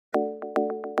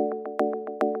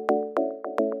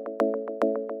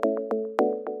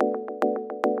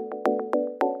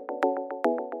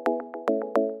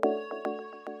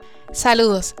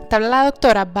Saludos, te habla la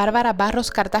doctora Bárbara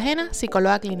Barros Cartagena,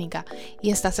 psicóloga clínica,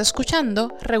 y estás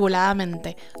escuchando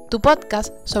Reguladamente, tu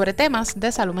podcast sobre temas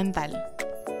de salud mental.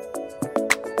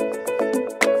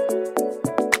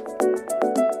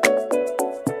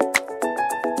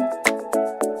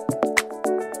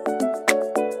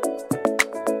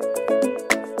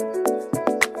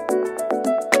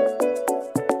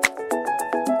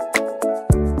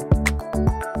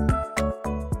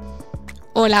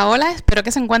 Hola, espero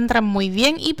que se encuentren muy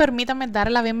bien y permítanme dar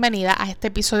la bienvenida a este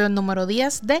episodio número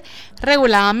 10 de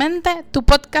Reguladamente, tu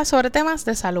podcast sobre temas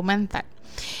de salud mental.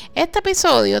 Este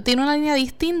episodio tiene una línea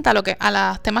distinta a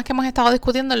los temas que hemos estado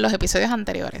discutiendo en los episodios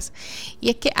anteriores. Y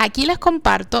es que aquí les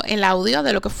comparto el audio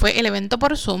de lo que fue el evento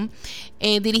por Zoom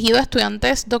dirigido a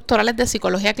estudiantes doctorales de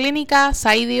psicología clínica,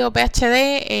 PsyD,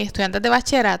 PhD, estudiantes de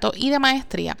bachillerato y de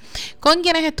maestría, con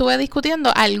quienes estuve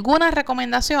discutiendo algunas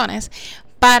recomendaciones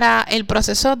para el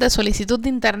proceso de solicitud de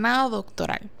internado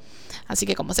doctoral. Así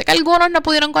que como sé que algunos no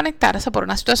pudieron conectarse por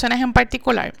unas situaciones en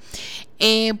particular,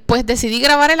 pues decidí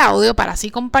grabar el audio para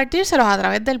así compartírselos a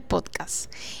través del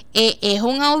podcast. Es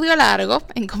un audio largo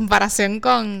en comparación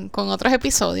con otros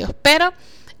episodios, pero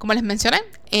como les mencioné,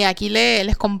 aquí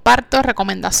les comparto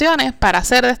recomendaciones para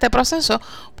hacer de este proceso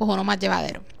pues uno más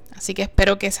llevadero. Así que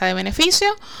espero que sea de beneficio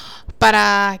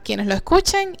para quienes lo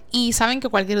escuchen y saben que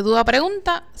cualquier duda o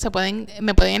pregunta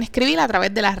me pueden escribir a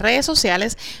través de las redes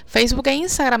sociales Facebook e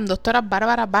Instagram, doctora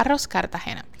Bárbara Barros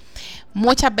Cartagena.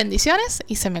 Muchas bendiciones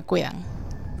y se me cuidan.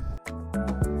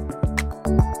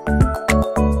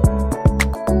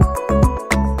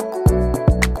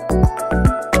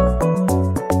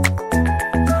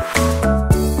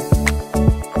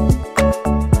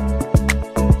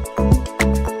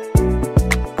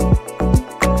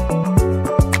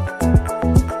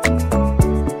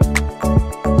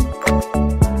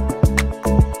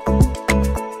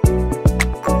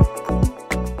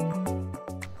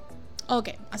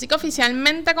 Así que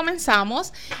oficialmente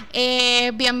comenzamos.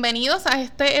 Bienvenidos a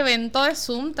este evento de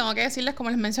Zoom. Tengo que decirles, como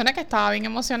les mencioné, que estaba bien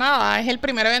emocionada. Es el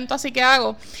primer evento así que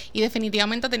hago y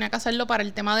definitivamente tenía que hacerlo para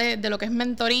el tema de lo que es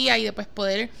mentoría y de pues,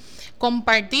 poder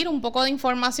compartir un poco de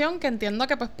información que entiendo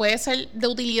que pues, puede ser de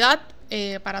utilidad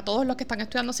para todos los que están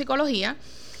estudiando psicología.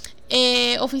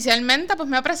 Oficialmente pues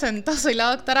me presento. Soy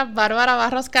la doctora Bárbara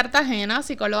Barros Cartagena,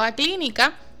 psicóloga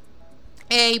clínica.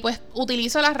 Y pues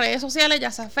utilizo las redes sociales,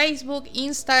 ya sea Facebook,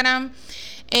 Instagram.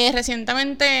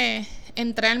 Recientemente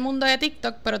entré al mundo de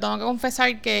TikTok, pero tengo que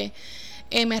confesar que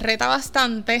me reta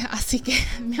bastante. Así que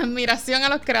mi admiración a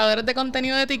los creadores de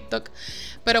contenido de TikTok.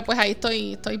 Pero pues ahí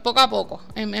estoy poco a poco,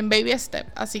 en baby step.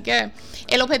 Así que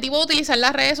el objetivo de utilizar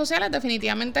las redes sociales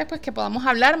definitivamente es pues que podamos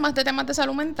hablar más de temas de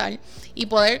salud mental y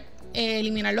poder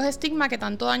eliminar los estigmas que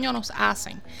tanto daño nos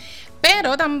hacen.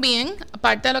 Pero también,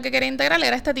 parte de lo que quería integrar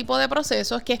era este tipo de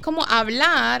procesos, que es como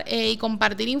hablar y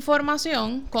compartir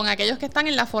información con aquellos que están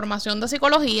en la formación de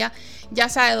psicología, ya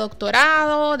sea de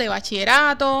doctorado, de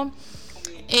bachillerato,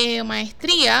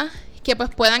 maestría, que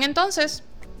pues puedan entonces,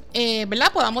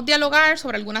 ¿verdad? Podamos dialogar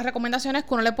sobre algunas recomendaciones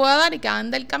que uno le pueda dar y que hagan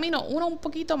del camino uno un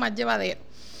poquito más llevadero.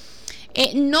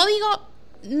 No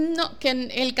digo que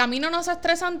el camino no sea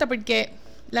estresante, porque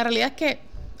la realidad es que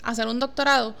hacer un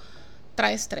doctorado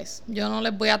trae estrés. Yo no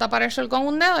les voy a tapar el sol con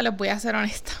un dedo, les voy a ser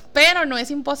honesta. Pero no es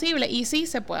imposible y sí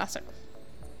se puede hacer.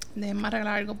 Déjenme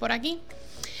arreglar algo por aquí.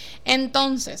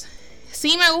 Entonces,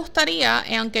 sí me gustaría,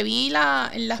 aunque vi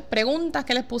las preguntas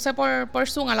que les puse por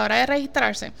Zoom a la hora de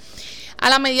registrarse, a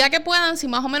la medida que puedan, si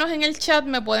más o menos en el chat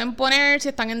me pueden poner si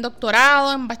están en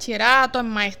doctorado, en bachillerato, en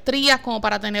maestrías, como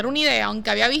para tener una idea.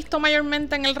 Aunque había visto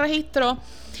mayormente en el registro,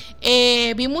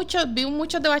 vi muchos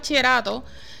de bachillerato,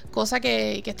 cosa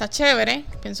que está chévere.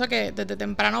 Pienso que desde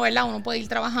temprano, ¿verdad? Uno puede ir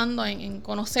trabajando en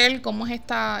conocer cómo es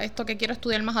esto que quiero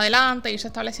estudiar más adelante, irse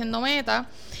estableciendo metas.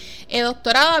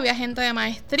 Doctorado, había gente de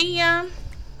maestría.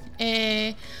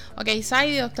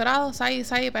 PsyD, doctorado,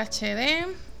 PsyD, PhD,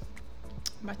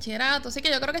 bachillerato. Así que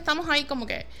yo creo que estamos ahí como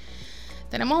que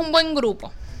tenemos un buen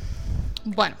grupo.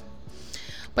 Bueno,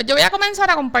 pues yo voy a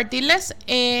comenzar a compartirles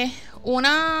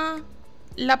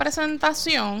la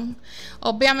presentación.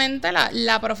 Obviamente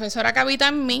la profesora que habita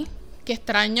en mí, que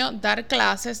extraño dar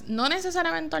clases, no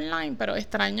necesariamente online, pero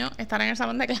extraño estar en el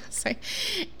salón de clases,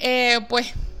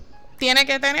 pues tiene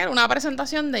que tener una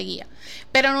presentación de guía,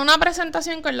 pero no una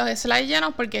presentación con los slides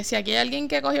llenos, porque si aquí hay alguien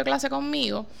que cogió clase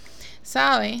conmigo,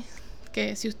 sabe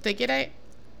que si usted quiere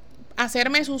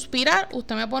hacerme suspirar,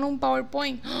 usted me pone un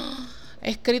PowerPoint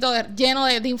escrito lleno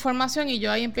de información y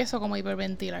yo ahí empiezo como a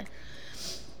hiperventilar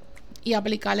y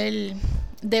aplicar el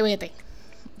DBT.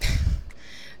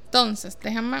 Entonces,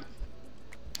 déjenme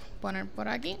poner por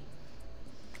aquí.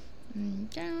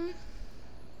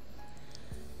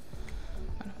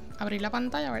 abrir la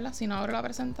pantalla, ¿verdad? Si no abro la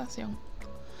presentación.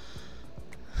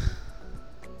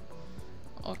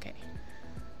 Ok.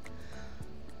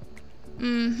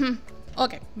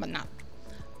 Ok, pues nada.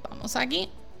 Vamos aquí.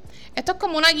 Esto es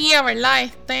como una guía, ¿verdad?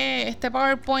 Este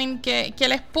PowerPoint que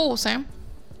les puse.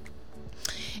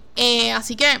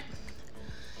 Así que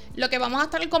lo que vamos a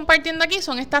estar compartiendo aquí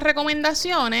son estas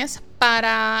recomendaciones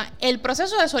para el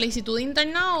proceso de solicitud de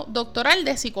internado doctoral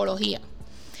de psicología.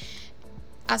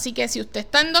 Así que si usted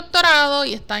está en doctorado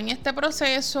y está en este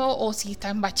proceso, o si está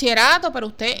en bachillerato, pero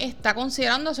usted está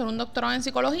considerando hacer un doctorado en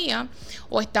psicología,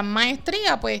 o está en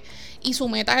maestría, pues, y su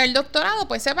meta es el doctorado,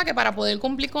 pues sepa que para poder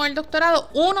cumplir con el doctorado,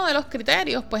 uno de los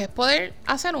criterios, pues, es poder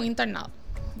hacer un internado.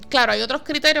 Claro, hay otros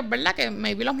criterios, ¿verdad? Que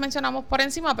maybe los mencionamos por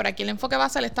encima, pero aquí el enfoque va a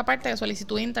ser esta parte de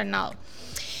solicitud de internado.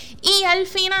 Y al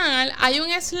final hay un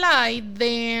slide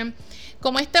de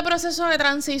como este proceso de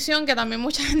transición que también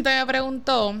mucha gente me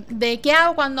preguntó, de qué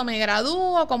hago cuando me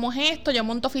gradúo, cómo es esto, yo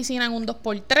monto oficina en un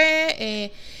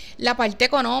 2x3, la parte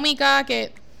económica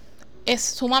que es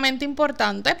sumamente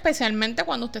importante, especialmente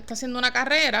cuando usted está haciendo una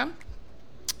carrera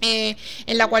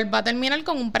en la cual va a terminar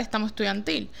con un préstamo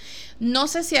estudiantil. No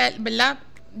sé si, ¿verdad?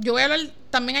 Yo voy a hablar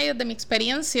también ahí desde mi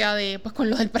experiencia pues con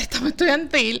lo del préstamo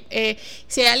estudiantil.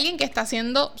 Si hay alguien que está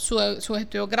haciendo sus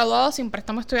estudios graduados sin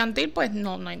préstamo estudiantil, pues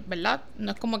no hay, ¿verdad?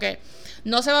 No es como que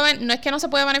no es que no se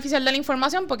puede beneficiar de la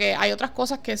información, porque hay otras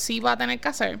cosas que sí va a tener que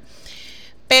hacer.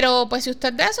 Pero pues si usted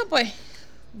es de eso, pues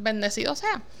bendecido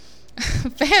sea.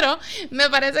 Pero me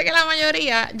parece que la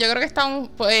mayoría, yo creo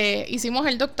que hicimos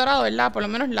el doctorado, ¿verdad? Por lo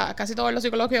menos casi todos los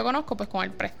psicólogos que yo conozco, pues con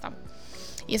el préstamo.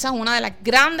 Y esa es una de las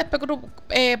grandes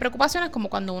preocupaciones, como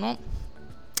cuando uno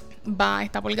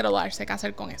está por graduarse, ¿qué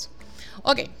hacer con eso?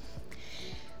 Ok.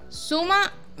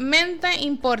 Sumamente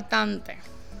importante.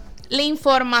 La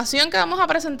información que vamos a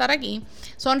presentar aquí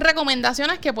son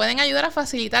recomendaciones que pueden ayudar a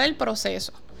facilitar el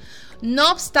proceso.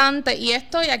 No obstante, y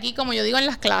esto, y aquí como yo digo en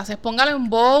las clases, póngalo en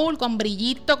bowl, con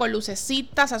brillito, con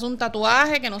lucecitas, hace un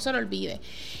tatuaje, que no se lo olvide.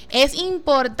 Es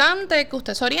importante que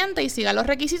usted se oriente y siga los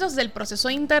requisitos del proceso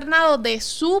de internado de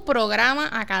su programa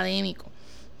académico.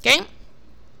 ¿Ok?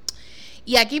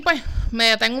 Y aquí pues me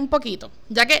detengo un poquito,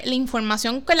 ya que la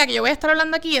información con la que yo voy a estar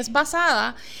hablando aquí es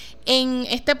basada en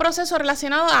este proceso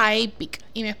relacionado a APIC.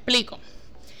 Y me explico.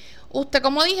 Usted,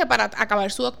 como dije, para acabar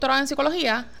su doctorado en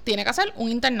psicología, tiene que hacer un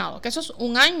internado, que eso es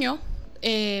un año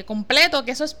completo,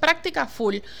 que eso es práctica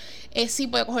full. Sí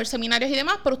puede coger seminarios y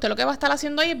demás, pero usted lo que va a estar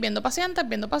haciendo ahí es viendo pacientes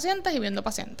y viendo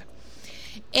pacientes.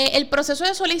 El proceso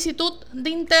de solicitud de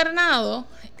internado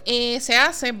se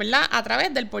hace, ¿verdad?, a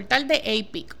través del portal de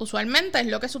APIC. Usualmente es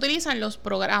lo que se utiliza en los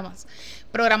programas.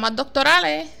 Programas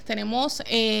doctorales, tenemos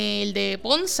el de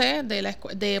Ponce,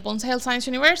 de Ponce Health Science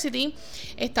University,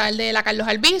 está el de la Carlos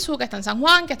Albizu, que está en San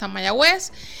Juan, que está en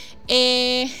Mayagüez,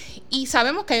 y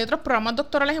sabemos que hay otros programas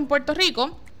doctorales en Puerto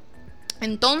Rico.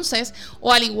 Entonces,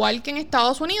 o al igual que en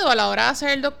Estados Unidos, a la hora de hacer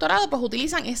el doctorado, pues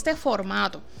utilizan este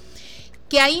formato.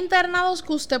 ¿Que hay internados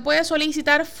que usted puede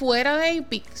solicitar fuera de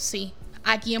APIC? Sí.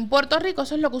 Aquí en Puerto Rico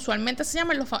eso es lo que usualmente se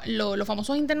llaman los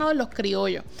famosos internados, los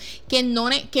criollos, que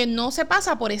no se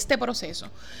pasa por este proceso.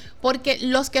 Porque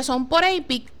los que son por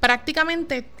APIC,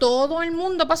 prácticamente todo el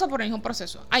mundo pasa por el mismo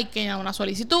proceso. Hay que llenar una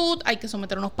solicitud, hay que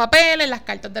someter unos papeles, las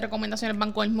cartas de recomendaciones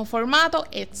van con el mismo formato,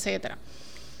 etc.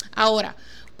 Ahora,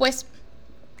 pues,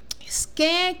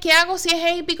 ¿qué hago si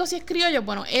es APIC o si es criollo?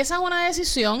 Bueno, esa es una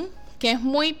decisión que es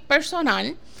muy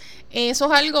personal. Eso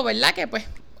es algo, ¿verdad?, que pues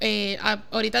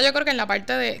ahorita yo creo que en la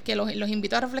parte de que los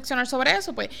invito a reflexionar sobre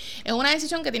eso, pues es una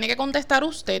decisión que tiene que contestar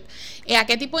usted a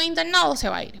qué tipo de internado se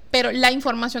va a ir. Pero la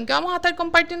información que vamos a estar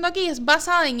compartiendo aquí es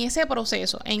basada en ese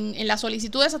proceso, en las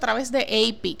solicitudes a través de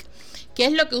APIC, que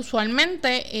es lo que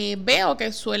usualmente veo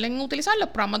que suelen utilizar los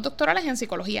programas doctorales en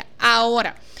psicología.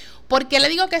 Ahora, ¿por qué le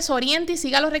digo que se oriente y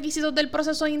siga los requisitos del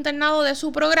proceso de internado de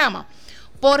su programa?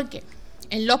 Porque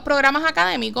en los programas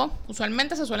académicos,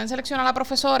 usualmente se suelen seleccionar a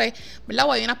profesores, ¿verdad?,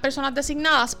 o hay unas personas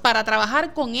designadas para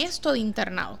trabajar con esto de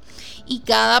internado. Y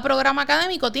cada programa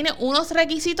académico tiene unos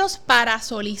requisitos para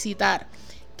solicitar,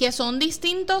 que son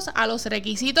distintos a los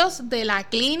requisitos de la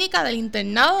clínica del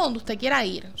internado donde usted quiera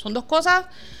ir. Son dos cosas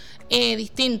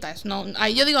distintas. No,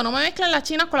 ahí yo digo, no me mezclen las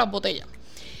chinas con las botellas.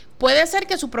 Puede ser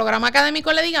que su programa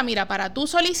académico le diga, mira, para tú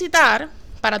solicitar,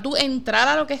 para tú entrar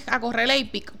a lo que es a correr el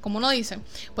APIC, como uno dice,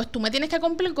 pues tú me tienes que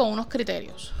cumplir con unos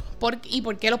criterios. ¿Y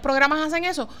por qué los programas hacen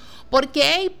eso?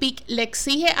 Porque APIC le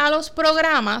exige a los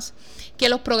programas que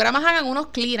los programas hagan unos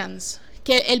clearance,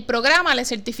 que el programa le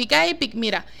certifica a APIC,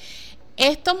 mira,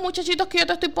 estos muchachitos que yo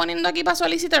te estoy poniendo aquí para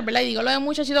solicitar, ¿verdad? Y digo lo de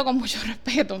muchachito con mucho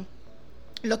respeto.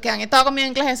 Los que han estado conmigo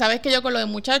en clase, sabes que yo con lo de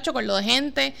muchachos, con lo de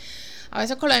gente, a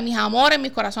veces con lo de mis amores,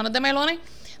 mis corazones de melones,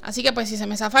 Así que pues si se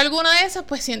me zafa alguna de esas,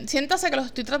 pues siéntase que los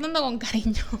estoy tratando con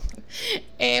cariño.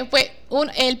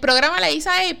 El programa le dice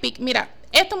a Epic, mira,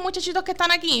 estos muchachitos que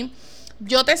están aquí,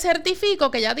 yo te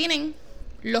certifico que ya tienen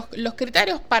los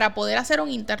criterios para poder hacer un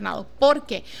internado. ¿Por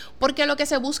qué? Porque lo que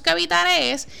se busca evitar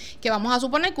es que vamos a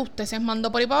suponer que usted se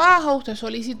mandó por ahí para abajo, usted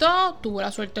solicitó, tuvo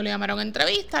la suerte, le llamaron a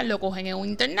entrevista, lo cogen en un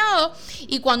internado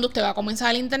y cuando usted va a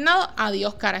comenzar el internado,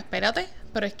 adiós cara, espérate,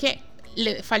 pero es que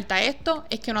le falta esto,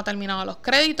 es que no ha terminado los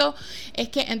créditos, es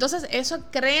que entonces eso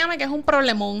créame que es un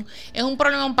problemón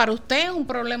para usted, es un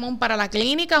problemón para la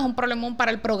clínica, es un problemón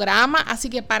para el programa, así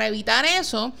que para evitar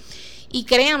eso y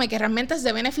créame que realmente es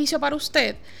de beneficio para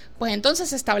usted, pues entonces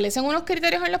se establecen unos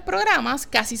criterios en los programas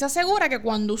que así se asegura que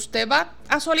cuando usted va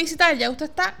a solicitar ya usted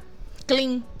está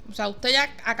clean, o sea, usted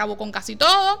ya acabó con casi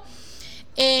todo,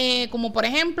 como por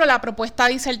ejemplo la propuesta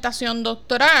de disertación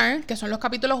doctoral, que son los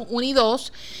capítulos 1 y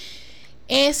 2.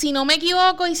 Si no me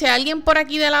equivoco, y si hay alguien por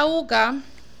aquí de la UCA,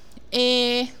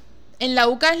 en la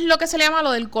UCA es lo que se le llama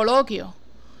lo del coloquio.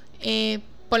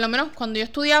 Por lo menos cuando yo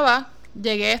estudiaba,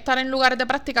 llegué a estar en lugares de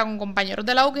práctica con compañeros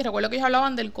de la UCA y recuerdo que ellos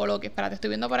hablaban del coloquio. Espérate, estoy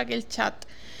viendo por aquí el chat.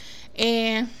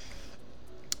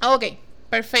 Ok,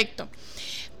 perfecto.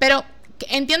 Pero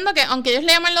entiendo que aunque ellos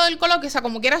le llaman lo del coloquio, o sea,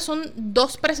 como quiera son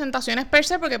 2 presentaciones per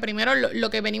se, porque primero lo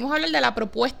que venimos a hablar de la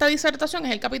propuesta de disertación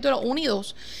es el capítulo 1 y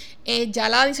 2. Ya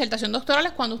la disertación doctoral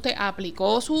es cuando usted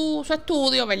aplicó su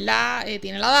estudio, ¿verdad?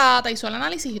 Tiene la data, hizo el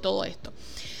análisis y todo esto.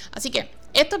 Así que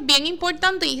esto es bien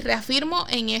importante y reafirmo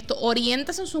en esto,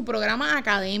 oriéntese en su programa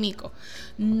académico.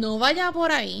 No vaya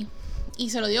por ahí, y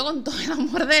se lo digo con todo el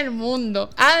amor del mundo,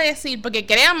 a decir, porque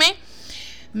créame,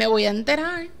 me voy a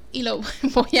enterar y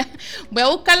voy a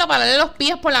buscarlo para darle los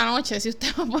pies por la noche. Si usted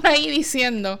va por ahí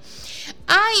diciendo,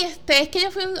 ay, es que yo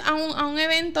fui a un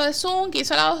evento de Zoom que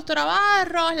hizo la doctora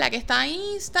Barros, la que está en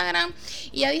Instagram,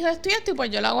 y ella dijo esto y esto, y pues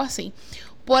yo lo hago así.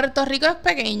 Puerto Rico es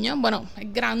pequeño, bueno,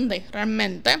 es grande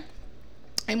realmente.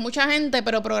 Hay mucha gente,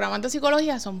 pero programas de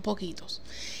psicología son poquitos.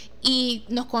 Y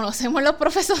nos conocemos los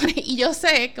profesores, y yo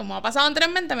sé, como ha pasado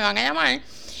anteriormente, me van a llamar.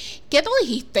 ¿Qué tú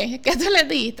dijiste? ¿Qué tú les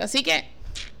dijiste? Así que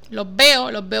los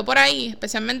veo por ahí,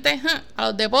 especialmente a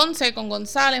los de Ponce, con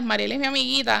González, Mariela es mi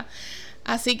amiguita.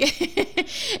 Así que,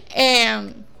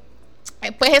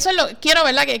 pues eso es lo que quiero,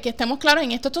 ¿verdad? Que estemos claros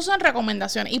en esto. Estos son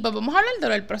recomendaciones. Y pues vamos a hablar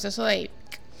del proceso de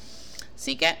Epic.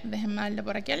 Así que déjenme darle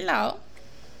por aquí al lado.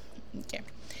 Okay.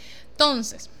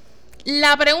 Entonces,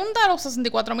 la pregunta de los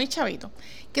 64,000 chavitos,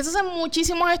 que eso hacen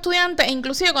muchísimos estudiantes, e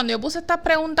inclusive cuando yo puse estas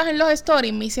preguntas en los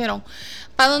stories, me hicieron,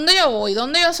 ¿para dónde yo voy?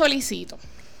 ¿Dónde yo solicito?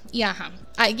 Y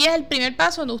aquí es el primer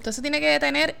paso donde usted se tiene que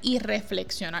detener y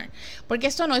reflexionar. Porque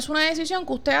esto no es una decisión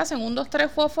que usted hace en 1, 2, 3,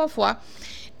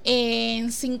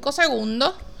 en 5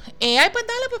 segundos. Pues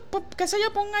dale, pues, qué sé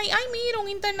yo, ponga ahí, ay, mira, un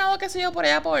internado, qué sé yo, por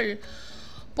allá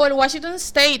por Washington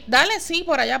State. Dale, sí,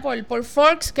 por allá, por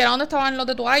Forks, que era donde estaban los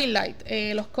de Twilight,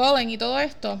 los Coven y todo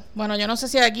esto. Bueno, yo no sé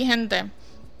si hay aquí gente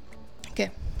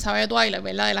que sabe de Twilight,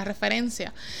 ¿verdad? De la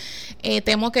referencia.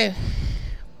 Temo que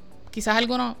quizás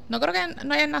algunos, no creo que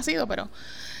no hayan nacido, pero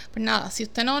pues nada, si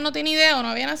usted no tiene idea o no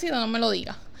había nacido, no me lo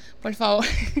diga, por favor.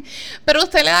 Pero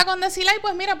usted le da con decir, ay,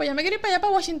 pues mira, pues yo me quiero ir para allá,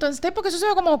 para Washington State, porque eso se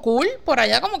ve como cool, por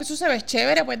allá como que eso se ve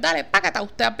chévere, pues dale, págata,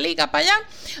 usted aplica para allá,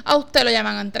 a usted lo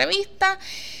llaman a entrevista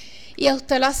y a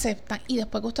usted lo aceptan. Y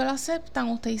después que usted lo aceptan,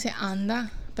 usted dice,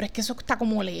 anda, pero es que eso está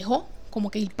como lejos,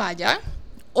 como que ir para allá.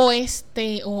 Ay,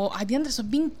 diantre, eso es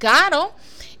bien caro.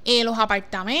 Los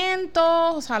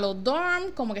apartamentos, o sea, los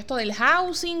dorms, como que esto del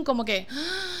housing, como que,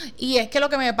 y es que lo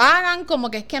que me pagan,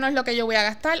 como que es que no es lo que yo voy a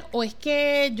gastar, o es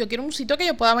que yo quiero un sitio que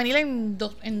yo pueda venir en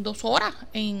 2 horas,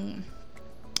 en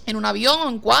un avión, o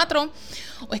en 4,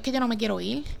 o es que yo no me quiero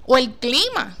ir, o el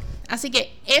clima. Así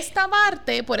que esta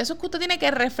parte, por eso es que usted tiene que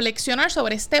reflexionar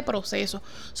sobre este proceso,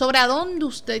 sobre a dónde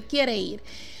usted quiere ir.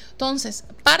 Entonces,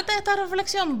 parte de esta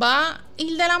reflexión va a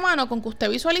ir de la mano con que usted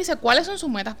visualice cuáles son sus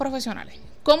metas profesionales.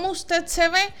 Cómo usted se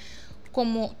ve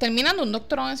como terminando un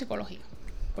doctorado en psicología.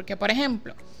 Porque, por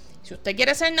ejemplo, si usted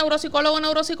quiere ser neuropsicólogo o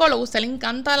neuropsicólogo, usted le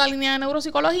encanta la línea de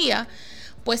neuropsicología,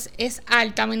 pues es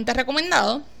altamente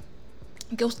recomendado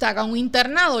que usted haga un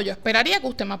internado. Yo esperaría que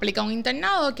usted me aplique un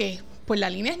internado que, pues, la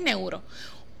línea es neuro,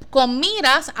 con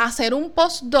miras a hacer un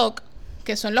postdoc,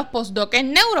 que son los postdocs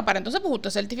en neuro, para entonces pues usted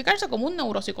certificarse como un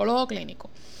neuropsicólogo clínico.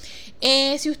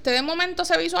 Si usted de momento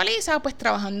se visualiza pues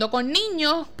trabajando con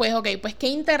niños, pues ok, pues qué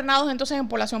internados entonces en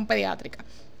población pediátrica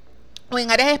o en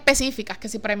áreas específicas, que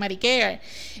si primary care,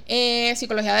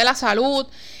 psicología de la salud,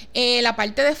 la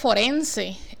parte de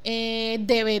forense,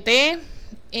 DBT,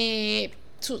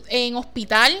 en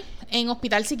hospital, en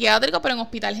hospital psiquiátrico, pero en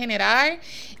hospital general,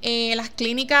 las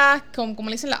clínicas, como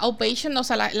le dicen, la outpatient, o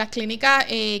sea, las clínicas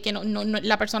que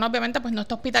la persona obviamente pues no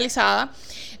está hospitalizada,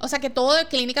 o sea, que todo de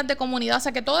clínicas de comunidad, o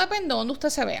sea, que todo depende de donde usted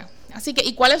se vea. Así que,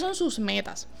 ¿y cuáles son sus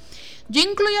metas? Yo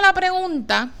incluyo la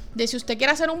pregunta de si usted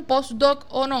quiere hacer un postdoc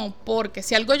o no, porque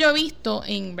si algo yo he visto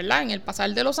 ¿verdad? En el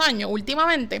pasar de los años,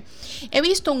 últimamente, he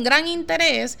visto un gran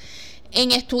interés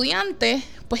en estudiantes,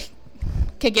 pues,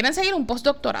 que quieren seguir un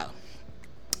postdoctorado.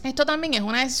 Esto también es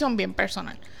una decisión bien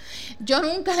personal. Yo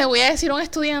nunca le voy a decir a un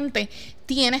estudiante,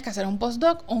 tienes que hacer un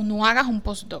postdoc o no hagas un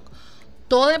postdoc.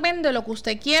 Todo depende de lo que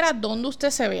usted quiera, donde usted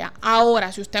se vea.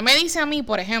 Ahora, si usted me dice a mí,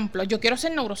 por ejemplo, yo quiero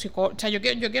ser neuropsicólogo, o sea, yo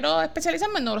quiero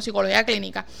especializarme en neuropsicología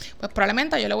clínica, pues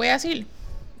probablemente yo le voy a decir,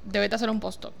 debes de hacer un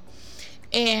postdoc.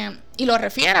 Y lo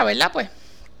refiera, ¿verdad? Pues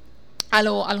a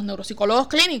los neuropsicólogos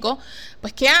clínicos,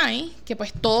 pues que hay, que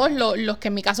pues todos los que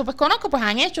en mi caso pues conozco, pues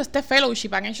han hecho este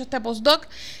fellowship, han hecho este postdoc,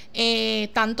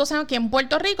 tanto sea aquí en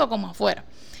Puerto Rico como afuera.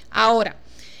 Ahora,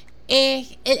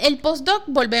 el postdoc,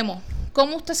 volvemos,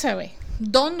 ¿cómo usted se ve?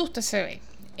 ¿Dónde usted se ve?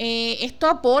 ¿Esto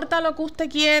aporta lo que usted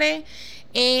quiere?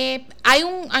 Hay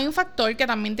un factor que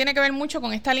también tiene que ver mucho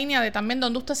con esta línea de también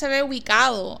dónde usted se ve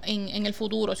ubicado en el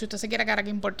futuro. Si usted se quiere quedar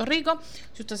aquí en Puerto Rico,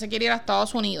 si usted se quiere ir a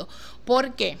Estados Unidos.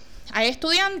 ¿Por qué? Hay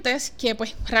estudiantes que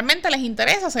pues realmente les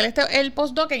interesa hacer el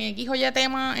postdoc en X o Y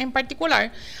tema en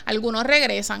particular. Algunos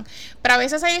regresan. Pero a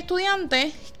veces hay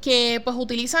estudiantes que pues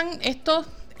utilizan estos...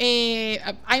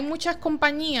 hay muchas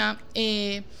compañías...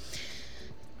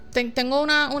 Tengo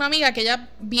una amiga que ella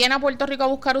viene a Puerto Rico a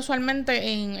buscar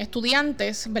usualmente en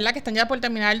estudiantes, ¿verdad? Que están ya por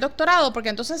terminar el doctorado, porque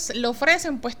entonces le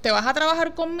ofrecen, pues te vas a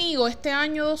trabajar conmigo este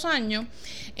año, 2 años,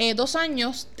 2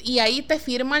 años, y ahí te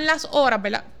firman las horas,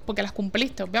 ¿verdad? Porque las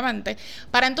cumpliste, obviamente,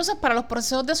 para los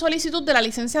procesos de solicitud de la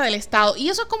licencia del Estado. Y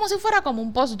eso es como si fuera como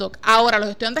un postdoc. Ahora, los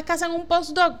estudiantes que hacen un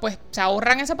postdoc, pues se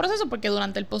ahorran ese proceso porque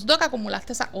durante el postdoc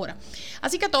acumulaste esa hora.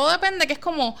 Así que todo depende, que es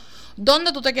como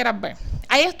donde tú te quieras ver.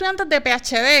 Hay estudiantes de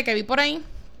PhD que vi por ahí,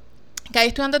 que hay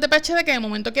estudiantes de PhD que de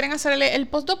momento quieren hacer el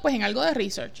postdoc pues en algo de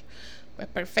research. Pues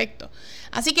perfecto.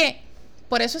 Así que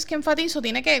por eso es que enfatizo,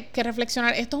 tiene que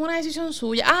reflexionar. Esto es una decisión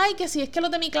suya. Ay, que si es que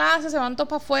los de mi clase se van todos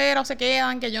para afuera o se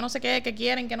quedan, que yo no sé qué, que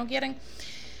quieren, que no quieren.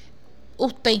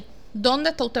 Usted, ¿dónde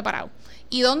está usted parado?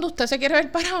 Y dónde usted se quiere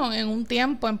ver parado en un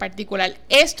tiempo en particular.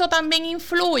 Esto también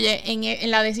influye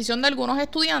en la decisión de algunos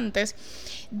estudiantes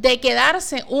de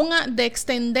quedarse, de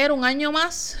extender un año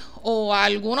más o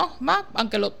algunos más,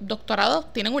 aunque los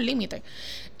doctorados tienen un límite.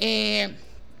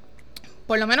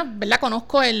 Por lo menos, ¿verdad?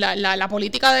 Conozco la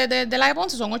política de la de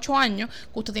Ponce, son 8 años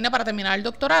que usted tiene para terminar el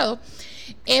doctorado.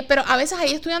 Pero a veces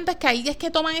hay estudiantes que ahí es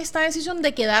que toman esta decisión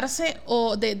de quedarse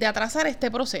o de atrasar este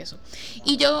proceso.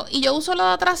 Y yo uso lo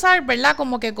de atrasar, ¿verdad?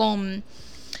 Como que con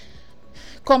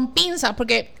pinzas,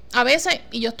 porque a veces,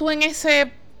 y yo estuve en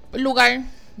ese lugar,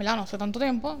 ¿verdad? No hace tanto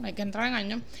tiempo, hay que entrar en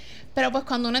años. Pero pues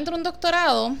cuando uno entra a un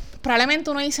doctorado, probablemente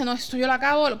uno dice, no, esto yo lo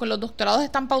acabo, los doctorados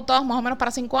están pautados más o menos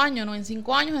para 5 años, no, en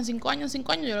 5 años, en 5 años, en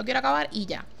 5 años, yo lo quiero acabar y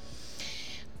ya.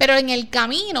 Pero en el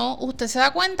camino, usted se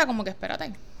da cuenta como que,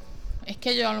 espérate, es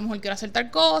que yo a lo mejor quiero hacer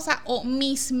tal cosa, o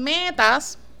mis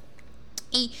metas,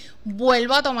 y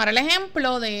vuelvo a tomar el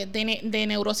ejemplo de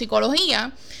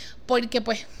neuropsicología, porque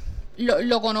pues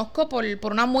lo conozco por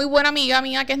una muy buena amiga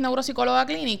mía que es neuropsicóloga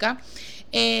clínica,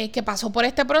 que pasó por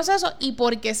este proceso, y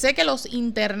porque sé que los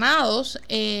internados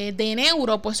de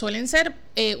neuro pues suelen ser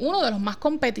uno de los más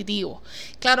competitivos.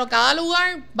 Claro, cada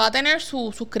lugar va a tener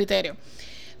sus criterios.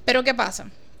 Pero ¿qué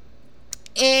pasa?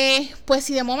 Pues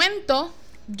si de momento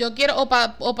yo quiero,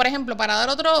 o por ejemplo, para dar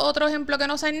otro ejemplo que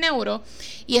no sea en neuro,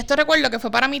 y esto recuerdo que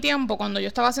fue para mi tiempo cuando yo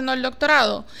estaba haciendo el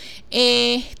doctorado,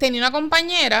 tenía una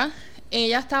compañera,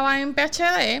 ella estaba en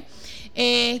PhD,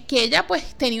 que ella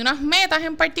pues tenía unas metas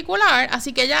en particular,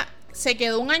 así que ella se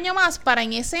quedó un año más para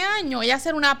en ese año ella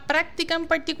hacer una práctica en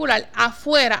particular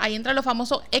afuera, ahí entra los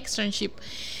famosos externship,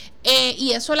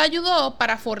 y eso le ayudó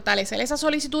para fortalecer esa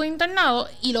solicitud de internado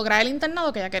y lograr el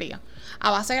internado que ella quería,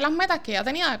 a base de las metas que ella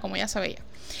tenía, de cómo ella se veía.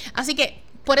 Así que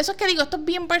por eso es que digo, esto es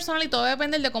bien personal y todo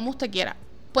depende de cómo usted quiera.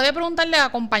 Puede preguntarle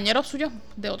a compañeros suyos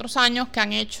de otros años que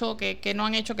han hecho, que no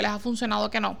han hecho, que les ha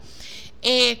funcionado, que no,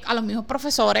 a los mismos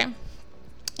profesores,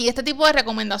 y este tipo de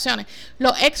recomendaciones.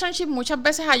 Los externships muchas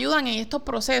veces ayudan en estos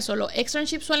procesos. Los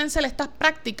externships suelen ser estas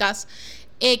prácticas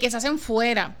que se hacen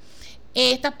fuera.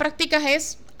 Estas prácticas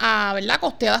es, ¿verdad?,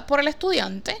 costeadas por el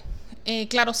estudiante.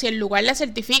 claro, si el lugar le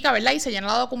certifica, ¿verdad? Y se llena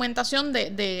la documentación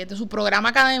de su programa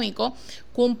académico,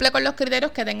 cumple con los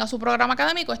criterios que tenga su programa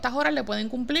académico, estas horas le pueden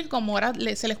cumplir como horas,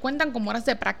 se les cuentan como horas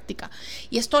de práctica.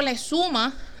 Y esto le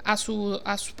suma a su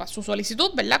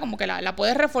solicitud, ¿verdad? Como que la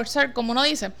puede reforzar, como uno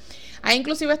dice. Hay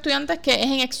inclusive estudiantes que es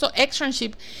en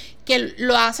externship que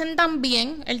lo hacen tan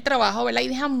bien el trabajo, ¿verdad? Y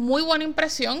dejan muy buena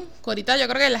impresión. Que ahorita yo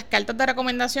creo que en las cartas de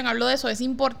recomendación hablo de eso, esa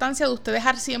importancia de usted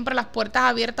dejar siempre las puertas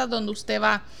abiertas donde usted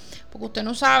va, porque usted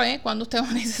no sabe cuándo usted va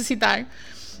a necesitar.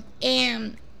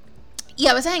 Y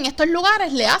a veces en estos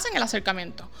lugares le hacen el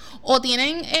acercamiento. O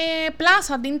tienen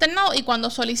plazas de internado y cuando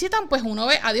solicitan, pues uno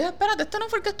ve, adiós, espérate, este no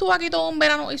fue el que estuvo aquí todo un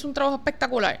verano, hizo un trabajo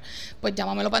espectacular. Pues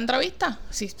llámamelo para entrevista.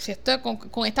 Si esto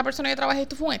con esta persona que trabajé,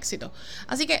 esto fue un éxito.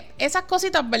 Así que esas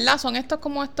cositas, ¿verdad? Son estos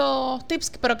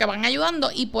tips, pero que van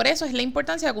ayudando y por eso es la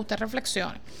importancia de que usted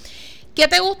reflexione. ¿Qué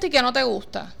te gusta y qué no te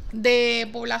gusta de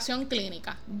población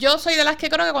clínica? Yo soy de las que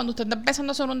creo que cuando usted está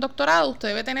empezando a hacer un doctorado, usted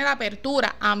debe tener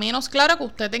apertura, a menos claro que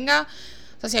usted tenga,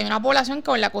 o sea, si hay una población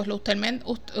con la que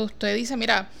usted dice,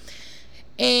 mira,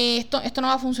 esto no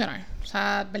va a funcionar. O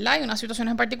sea, ¿verdad? Hay unas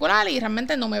situaciones en particular y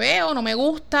realmente no me veo, no me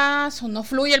gusta, no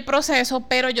fluye el proceso,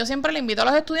 pero yo siempre le invito a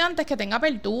los estudiantes que tengan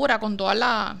apertura con todas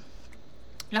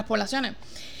las poblaciones.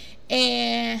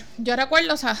 Yo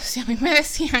recuerdo, o sea, si a mí me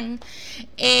decían,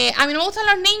 a mí no me gustan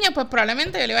los niños, pues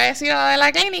probablemente yo le iba a decir a la de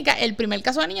la clínica, el primer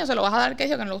caso de niños se lo vas a dar que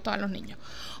dijo que no le gustaban los niños.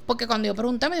 Porque cuando yo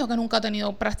pregunté me dijo que nunca ha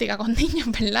tenido práctica con niños,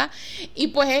 ¿verdad? Y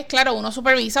pues es claro, uno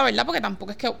supervisa, ¿verdad? Porque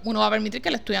tampoco es que uno va a permitir que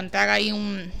el estudiante haga ahí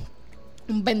un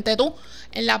ventetú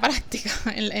en la práctica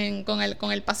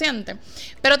con el paciente.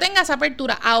 Pero tenga esa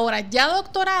apertura. Ahora, ya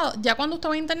doctorado, ya cuando usted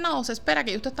va internado, se espera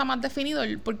que usted está más definido,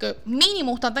 porque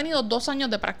mínimo usted ha tenido 2 años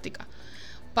de práctica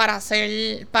para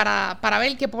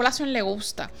ver qué población le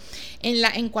gusta,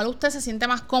 en cuál usted se siente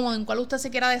más cómodo, en cuál usted se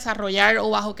quiera desarrollar o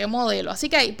bajo qué modelo. Así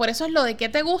que por eso es lo de qué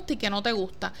te gusta y qué no te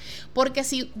gusta. Porque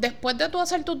si después de tú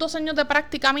hacer tus 2 años de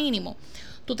práctica mínimo,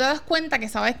 tú te das cuenta que,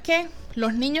 ¿sabes qué?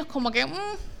 Los niños como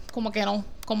que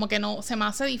no, se me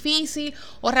hace difícil,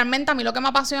 o realmente a mí lo que me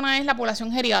apasiona es la población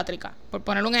geriátrica, por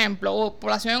poner un ejemplo, o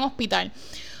población en hospital.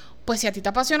 Pues si a ti te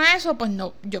apasiona eso, pues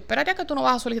no, yo esperaría que tú no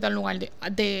vas a solicitar un lugar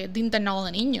de internado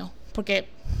de niños, porque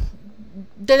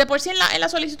desde por sí en la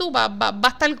solicitud va a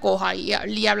estar coja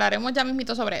y hablaremos ya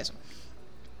mismito sobre eso.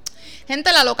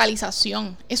 Gente, la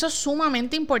localización, eso es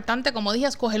sumamente importante. Como dije,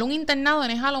 escoger un internado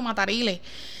en Jalo Matariles.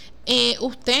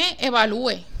 Usted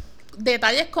evalúe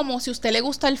detalles como si a usted le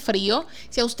gusta el frío,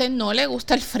 si a usted no le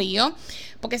gusta el frío,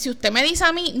 porque si usted me dice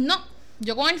a mí, no,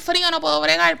 yo con el frío no puedo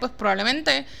bregar, pues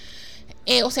probablemente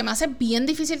o se me hace bien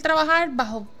difícil trabajar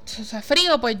bajo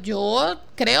frío, pues yo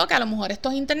creo que a lo mejor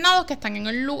estos internados que están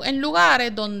en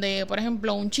lugares donde, por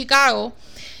ejemplo, un Chicago,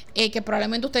 que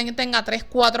probablemente usted tenga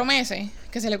 3-4 meses,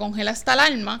 que se le congela hasta el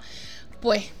alma,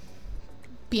 pues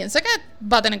piense que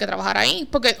va a tener que trabajar ahí,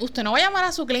 porque usted no va a llamar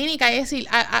a su clínica y decir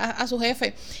a su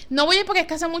jefe, no voy a ir porque es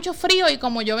que hace mucho frío y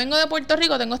como yo vengo de Puerto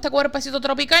Rico, tengo este cuerpecito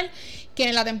tropical, que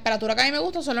en la temperatura que a mí me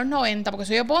gusta son los 90, porque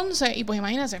soy de Ponce, y pues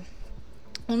imagínense,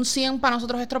 un 100 para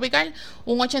nosotros es tropical,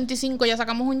 un 85 ya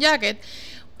sacamos un jacket.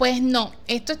 Pues no,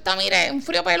 esto está, mire, un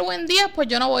frío pelú en días, pues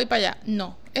yo no voy para allá.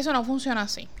 No, eso no funciona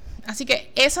así. Así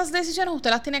que esas decisiones usted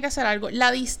las tiene que hacer algo.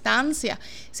 La distancia,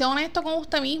 sea honesto con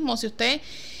usted mismo. Si usted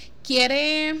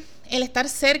quiere el estar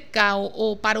cerca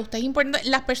o para usted es importante,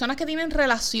 las personas que tienen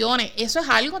relaciones, eso es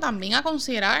algo también a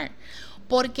considerar,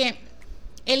 porque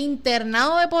el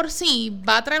internado de por sí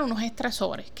va a traer unos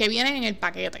estresores que vienen en el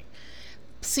paquete.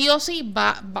 Sí o sí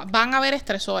van a haber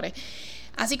estresores.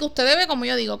 Así que usted debe, como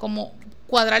yo digo, como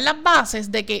cuadrar las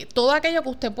bases de que todo aquello que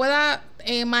usted pueda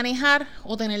manejar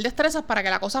o tener destrezas para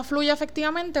que la cosa fluya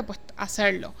efectivamente, pues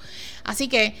hacerlo. Así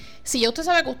que si ya usted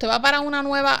sabe que usted va para una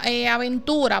nueva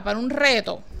aventura, para un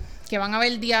reto, que van a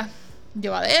haber días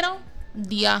llevaderos,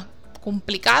 días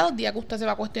complicados, días que usted se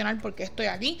va a cuestionar por qué estoy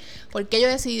aquí, por qué yo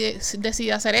decidí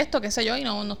hacer esto, qué sé yo, y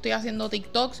no estoy haciendo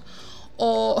TikToks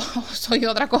o soy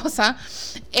otra cosa.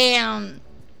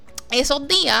 Esos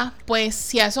días, pues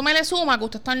si a eso me le suma que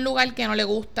usted está en un lugar que no le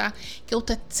gusta, que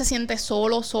usted se siente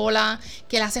solo, sola,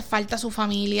 que le hace falta su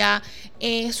familia,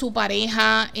 su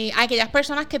pareja, aquellas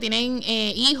personas que tienen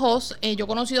hijos, yo he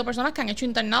conocido personas que han hecho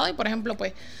internado y por ejemplo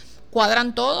pues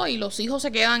cuadran todo y los hijos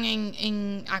se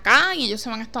quedan acá y ellos se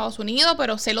van a Estados Unidos,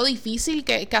 pero sé lo difícil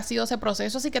que ha sido ese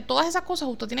proceso, así que todas esas cosas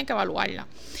usted tiene que evaluarlas.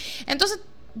 Entonces,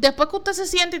 después que usted se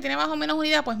siente y tiene más o menos una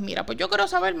idea, pues mira, pues yo quiero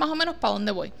saber más o menos para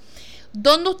dónde voy.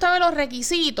 ¿Dónde usted ve los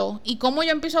requisitos y cómo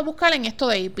yo empiezo a buscar en esto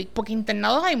de APIC? Porque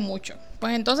internados hay muchos.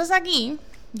 Pues entonces aquí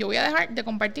yo voy a dejar de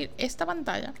compartir esta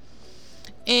pantalla.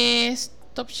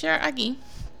 Stop share aquí.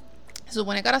 Se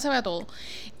supone que ahora se ve todo.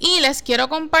 Y les quiero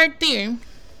compartir,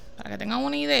 para que tengan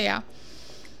una idea,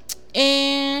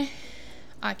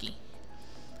 aquí.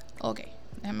 Ok,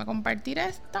 déjenme compartir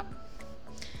esta.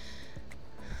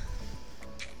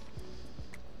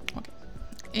 Ok.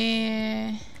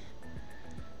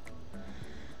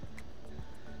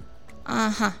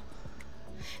 Ajá.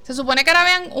 Se supone que ahora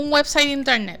vean un website de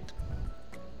internet.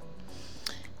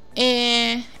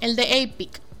 El de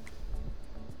APIC.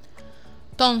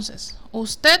 Entonces,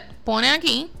 usted pone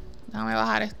aquí. Déjame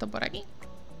bajar esto por aquí.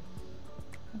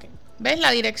 Okay. ¿Ves?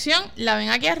 La dirección la ven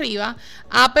aquí arriba.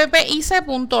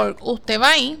 appic.org. Usted va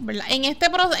ahí, ¿verdad? En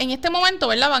este momento,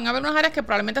 ¿verdad? Van a haber unas áreas que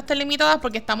probablemente estén limitadas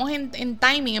porque estamos en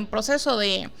timing, en proceso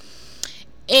de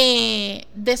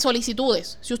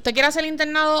solicitudes. Si usted quiere hacer el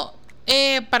internado,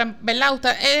 ¿verdad?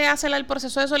 Usted hace el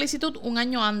proceso de solicitud un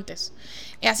año antes.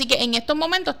 Así que en estos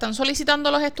momentos están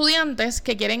solicitando los estudiantes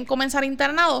que quieren comenzar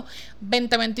internado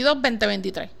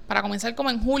 2022-2023, para comenzar como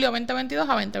en julio 2022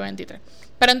 a 2023.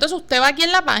 Pero entonces usted va aquí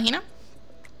en la página,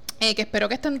 que espero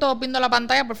que estén todos viendo la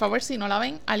pantalla, por favor, si no la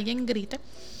ven, alguien grite.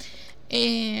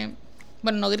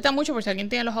 Bueno, no grita mucho por si alguien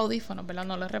tiene los audífonos, ¿verdad?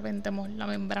 No le reventemos la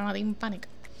membrana timpánica.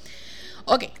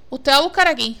 Ok, usted va a buscar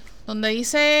aquí, donde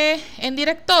dice en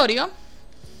directorio,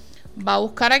 va a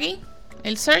buscar aquí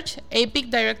el search, APIC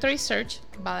Directory Search,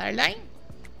 va a darle ahí.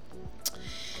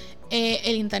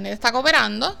 El internet está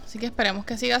cooperando, así que esperemos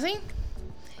que siga así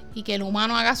y que el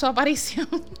humano haga su aparición.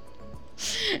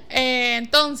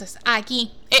 Entonces,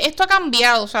 aquí, esto ha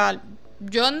cambiado, o sea,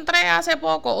 yo entré hace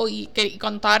poco y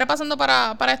cuando estaba repasando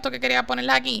para esto que quería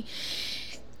ponerles aquí,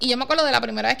 y yo me acuerdo de la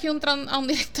primera vez que entré a un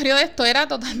directorio de esto, era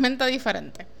totalmente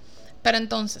diferente. Pero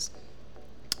entonces,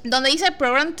 donde dice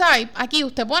Program Type, aquí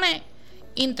usted pone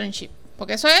Internship,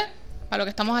 porque eso es para lo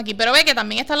que estamos aquí. Pero ve que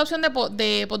también está la opción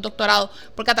de postdoctorado,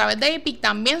 porque a través de APIC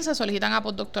también se solicitan a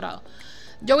postdoctorado.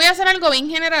 Yo voy a hacer algo bien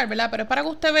general, ¿verdad? Pero es para que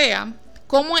usted vea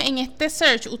cómo en este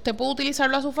search usted puede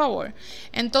utilizarlo a su favor.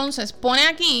 Entonces, pone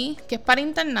aquí, que es para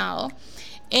internado,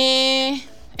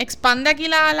 expande aquí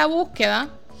la búsqueda.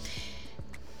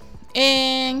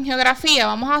 En geografía,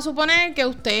 vamos a suponer que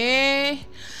usted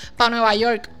para Nueva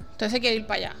York, usted se quiere ir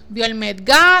para allá. Vio el Met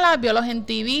Gala, vio los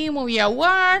MTV Movie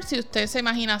Awards. Si usted se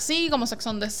imagina así, como Sex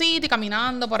and the City,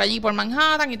 caminando por allí, por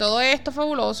Manhattan y todo esto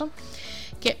fabuloso.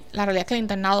 Que la realidad es que el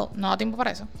internado no da tiempo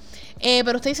para eso.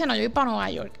 Pero usted dice, no, yo voy para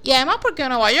Nueva York. Y además, porque en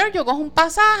Nueva York yo cojo un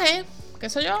pasaje, qué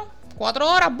sé yo, 4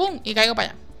 horas, boom, y caigo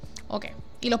para allá. Ok.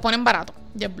 Y los ponen barato,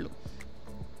 JetBlue.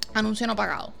 Anuncio no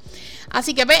pagado.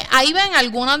 Así que ahí ven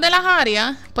algunas de las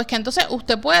áreas, pues que entonces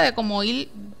usted puede como ir,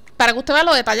 para que usted vea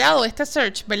lo detallado de este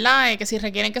search, ¿verdad? Que si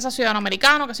requieren que sea ciudadano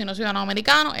americano, que si no es ciudadano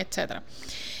americano, etcétera.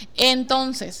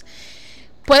 Entonces,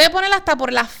 puede poner hasta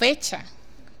por la fecha,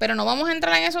 pero no vamos a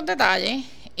entrar en esos detalles.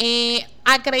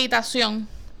 Acreditación.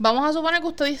 Vamos a suponer que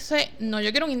usted dice, no,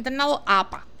 yo quiero un internado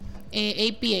APA,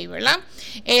 APA, ¿verdad?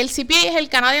 El CPA es el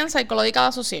Canadian Psychological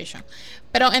Association.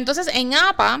 Pero entonces en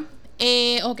APA,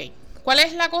 ok, ¿cuál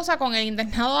es la cosa con el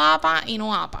internado APA y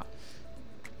no APA?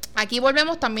 Aquí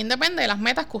volvemos, también depende de las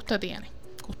metas que usted tiene,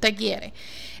 que usted quiere.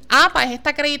 APA es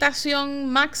esta acreditación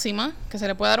máxima que se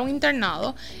le puede dar a un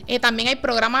internado. También hay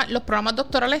los programas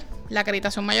doctorales, la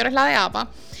acreditación mayor es la de APA.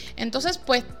 Entonces,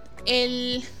 pues,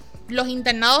 los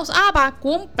internados APA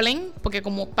cumplen, porque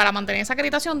como para mantener esa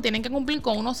acreditación tienen que cumplir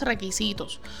con unos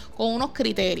requisitos, con unos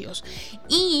criterios.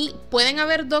 Y pueden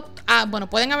haber,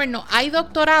 hay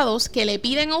doctorados que le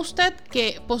piden a usted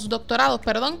que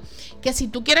si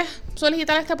tú quieres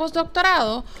solicitar este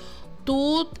postdoctorado,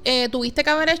 tú tuviste que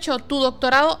haber hecho tu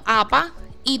doctorado APA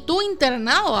y tu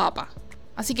internado APA.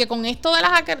 Así que con esto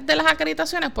de las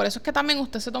acreditaciones, por eso es que también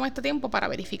usted se toma este tiempo para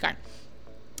verificar.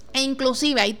 E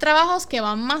inclusive hay trabajos que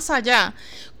van más allá,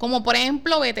 como por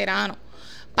ejemplo veterano.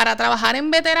 Para trabajar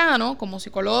en veterano, como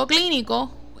psicólogo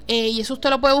clínico, y eso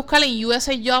usted lo puede buscar en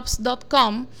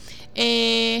usajobs.com,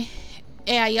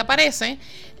 ahí aparece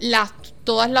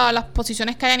todas las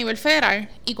posiciones que hay a nivel federal.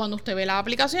 Y cuando usted ve la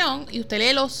aplicación y usted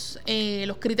lee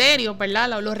los criterios,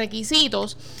 ¿verdad? Los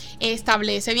requisitos,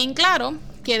 establece bien claro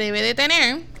que debe de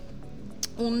tener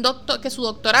que su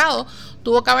doctorado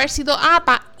tuvo que haber sido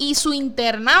APA y su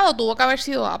internado tuvo que haber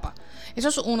sido APA. Eso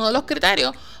es uno de los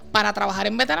criterios para trabajar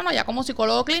en veterano ya como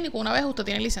psicólogo clínico una vez usted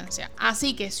tiene licencia.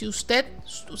 Así que si usted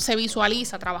se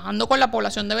visualiza trabajando con la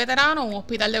población de veteranos, un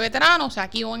hospital de veteranos, o sea,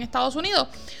 aquí o en Estados Unidos,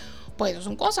 pues eso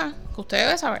son cosas que usted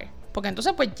debe saber. Porque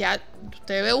entonces pues ya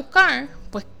usted debe buscar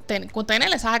pues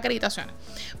tener esas acreditaciones.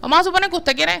 Vamos a suponer que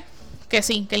usted quiere que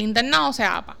sí, que el internado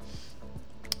sea APA.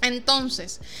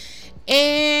 Entonces,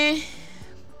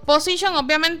 position,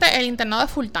 obviamente el internado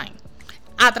es full time.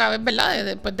 a través, ¿verdad?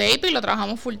 De APIC lo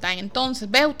trabajamos full time. Entonces,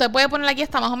 ¿ves? Usted puede poner aquí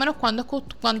hasta más o menos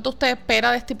cuánto usted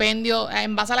espera de estipendio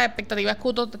en base a las expectativas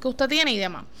que usted tiene y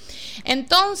demás.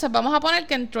 Entonces, vamos a poner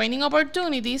que en Training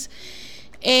Opportunities,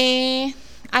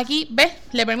 aquí, ¿ves?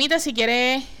 Le permite, si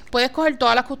quiere, puede escoger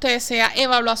todas las que usted desea,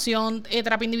 evaluación,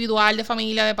 terapia individual, de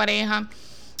familia, de pareja.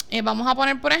 Vamos a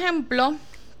poner, por ejemplo,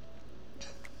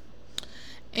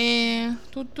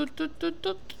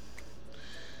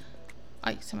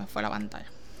 ay, se me fue la pantalla.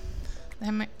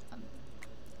 Déjenme.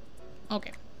 Ok.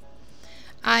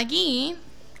 Aquí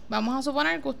vamos a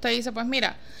suponer que usted dice, pues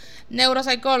mira,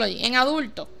 neuropsychology en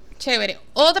adulto. Chévere.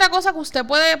 Otra cosa que usted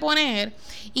puede poner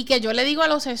y que yo le digo a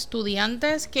los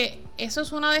estudiantes que eso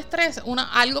es una destreza,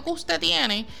 algo que usted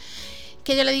tiene,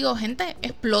 que yo le digo, gente,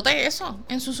 explote eso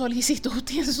en su solicitud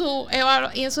y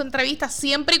en su entrevista,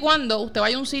 siempre y cuando usted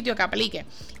vaya a un sitio que aplique.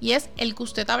 Y es el que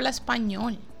usted habla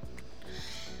español.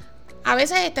 A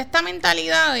veces está esta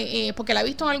mentalidad, porque la he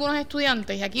visto en algunos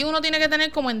estudiantes, y aquí uno tiene que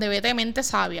tener como en DBT mente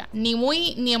sabia, ni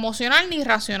emocional ni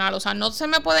racional. O sea, no se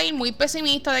me puede ir muy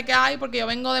pesimista de que, ay, porque yo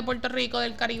vengo de Puerto Rico,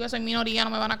 del Caribe, soy minoría,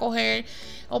 no me van a coger.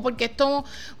 O porque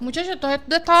muchachos, estos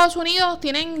de Estados Unidos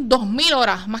tienen 2000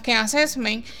 horas más que en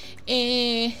assessment.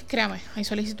 Créame, hay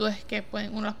solicitudes que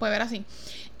uno las puede ver así.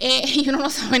 Y uno no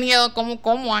sabe ni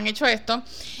cómo han hecho esto.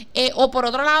 O por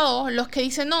otro lado, los que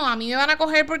dicen, no, a mí me van a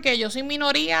coger porque yo soy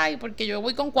minoría y porque yo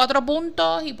voy con 4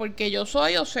 puntos y porque yo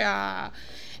soy, o sea,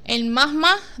 el más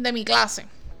de mi clase.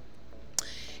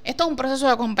 Esto es un proceso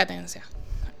de competencia.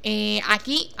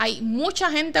 Aquí hay mucha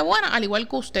gente buena, al igual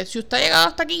que usted. Si usted ha llegado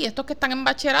hasta aquí, y estos que están en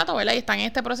bachillerato, ¿verdad? Y están en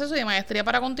este proceso de maestría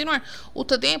para continuar,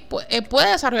 usted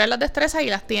puede desarrollar las destrezas y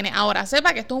las tiene. Ahora,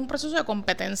 sepa que esto es un proceso de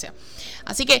competencia.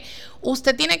 Así que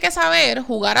usted tiene que saber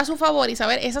jugar a su favor y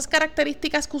saber esas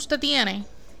características que usted tiene,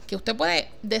 que usted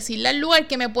puede decirle al lugar,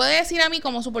 que me puede decir a mí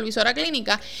como supervisora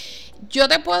clínica, yo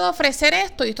te puedo ofrecer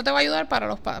esto y esto te va a ayudar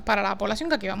para la población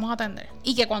que aquí vamos a atender.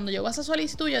 Y que cuando yo haga esa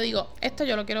solicitud, yo digo, esto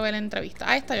yo lo quiero ver en entrevista,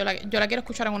 a esta yo la quiero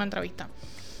escuchar en una entrevista.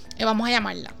 Vamos a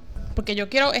llamarla. Porque yo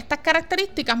quiero, estas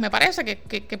características me parece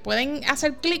que pueden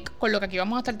hacer clic con lo que aquí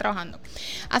vamos a estar trabajando.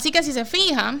 Así que si se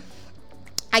fijan,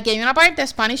 aquí hay una parte de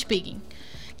Spanish Speaking,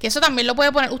 que eso también lo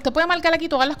puede poner. Usted puede marcar aquí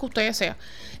todas las que usted desea,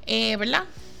 ¿verdad?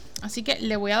 Así que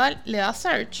le da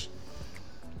search.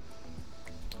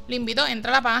 Le invito,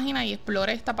 entra a la página y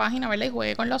explore esta página, ¿verdad? Y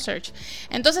juegue con los search.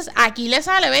 Entonces, aquí le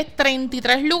sale, ¿ves?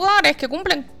 33 lugares que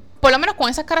cumplen, por lo menos con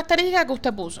esas características que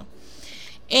usted puso.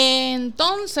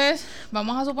 Entonces,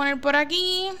 vamos a suponer por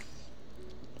aquí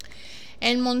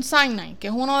el Mount Sinai, que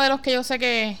es uno de los que yo sé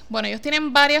que, bueno, ellos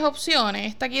tienen varias opciones.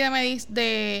 Esta aquí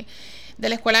de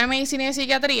la Escuela de Medicina y de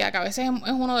Psiquiatría, que a veces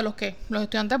es uno de los que los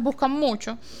estudiantes buscan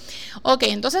mucho. Ok,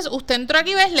 entonces usted entró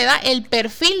aquí, ¿ves? Le da el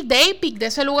perfil de APIC de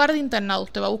ese lugar de internado.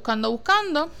 Usted va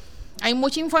buscando. Hay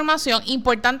mucha información.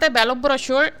 Importante, vea los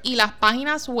brochures y las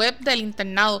páginas web del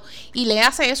internado. Y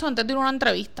léase eso antes de ir a una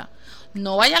entrevista.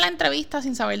 No vaya a la entrevista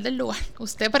sin saber del lugar.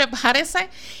 Usted prepárese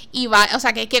y va. O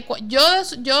sea, que yo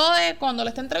cuando le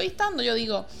esté entrevistando, yo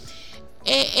digo,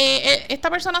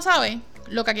 esta persona sabe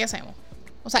lo que aquí hacemos.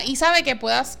 O sea, y sabe que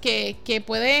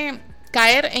puede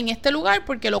caer en este lugar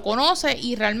porque lo conoce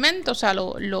y realmente, o sea,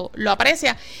 lo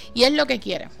aprecia y es lo que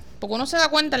quiere. Porque uno se da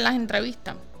cuenta en las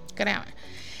entrevistas, créame.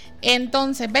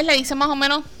 Entonces, ¿ves? Le dice más o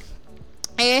menos,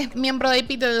 es miembro de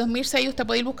APIC desde 2006, usted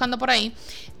puede ir buscando por ahí.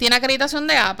 Tiene acreditación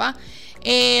de APA,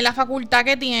 la facultad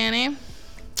que tiene.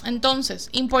 Entonces,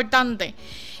 importante.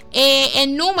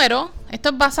 El número, esto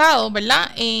es basado,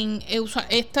 ¿verdad?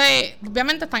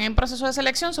 Obviamente están en proceso de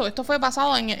selección. Esto fue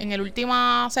basado en la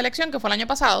última selección, que fue el año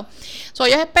pasado.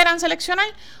 Ellos esperan seleccionar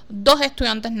 2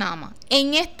 estudiantes nada más.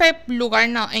 En este lugar,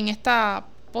 en esta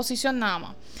posición nada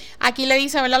más. Aquí le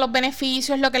dice, ¿verdad? Los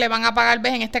beneficios, lo que le van a pagar,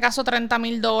 ¿ves? En este caso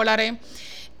 $30,000.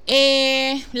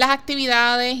 Las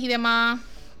actividades y demás.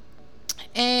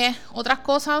 Otras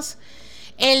cosas.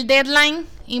 El deadline,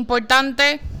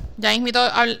 importante. Ya mismito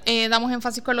damos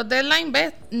énfasis con los deadlines,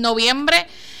 ¿ves? Noviembre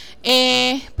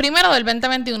 1 del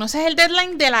 2021. Ese es el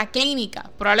deadline de la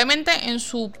clínica. Probablemente en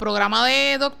su programa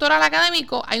de doctoral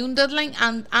académico hay un deadline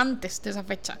antes de esa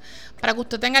fecha, para que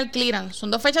usted tenga el clearance. Son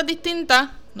 2 fechas distintas,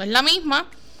 no es la misma,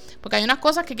 porque hay unas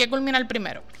cosas que hay que culminar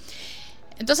primero.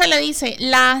 Entonces le dice,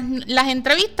 las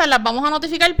entrevistas las vamos a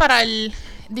notificar para el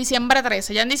diciembre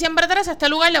 13. Ya en diciembre 13 este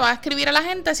lugar le va a escribir a la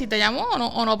gente si te llamó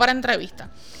o no para entrevista.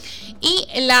 Y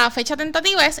la fecha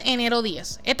tentativa es enero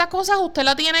 10. Estas cosas usted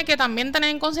la tiene que también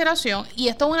tener en consideración. Y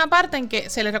esto es una parte en que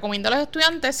se les recomienda a los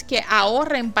estudiantes que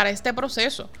ahorren para este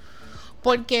proceso.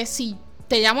 Porque si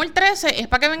te llamo el 13 es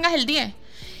para que vengas el 10.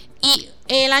 Y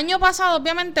el año pasado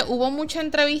obviamente hubo mucha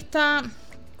entrevista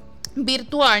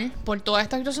virtual por toda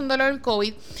esta situación de lo del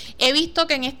COVID. He visto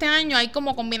que en este año hay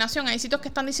como combinación, hay sitios que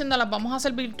están diciendo las vamos a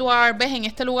hacer virtual, ves, en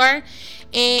este lugar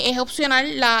es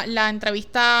opcional la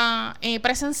entrevista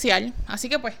presencial, así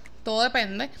que pues todo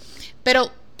depende,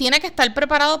 pero tiene que estar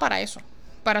preparado para eso,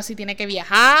 para si tiene que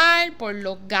viajar, por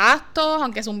los gastos,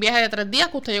 aunque es un viaje de 3 días,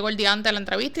 que usted llegó el día antes de la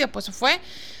entrevista y después se fue,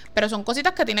 pero son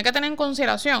cositas que tiene que tener en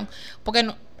consideración, porque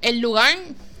no, el lugar...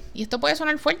 Y esto puede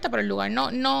sonar fuerte, pero el lugar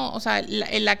no, o sea,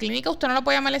 en la clínica usted no lo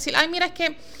puede llamar y decir, ay, mira, es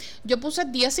que yo puse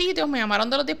 10 sitios, me llamaron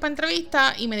de los 10 para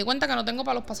entrevista y me di cuenta que no tengo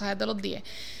para los pasajes de los 10.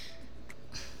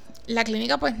 La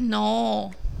clínica, pues,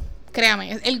 no,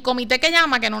 créame, el comité que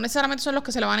llama, que no necesariamente son los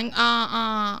que se le van le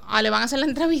van a hacer la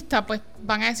entrevista, pues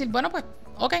van a decir, bueno, pues,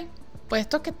 ok, pues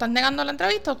estos que están negando la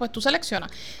entrevista, pues tú seleccionas.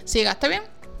 Si llegaste bien,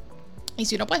 y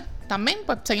si no, pues, también,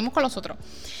 pues, seguimos con los otros.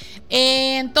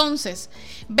 Entonces,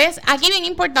 ves, aquí bien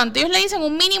importante, ellos le dicen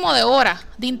un mínimo de horas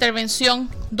de intervención,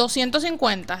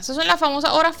 250. Esas son las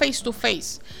famosas horas face to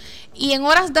face. Y en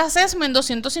horas de assessment,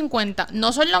 250.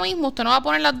 No son lo mismo, usted no va a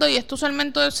poner las dos. Y esto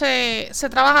usualmente se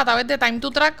trabaja a través de Time to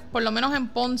Track, por lo menos en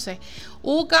Ponce.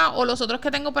 UCA o los otros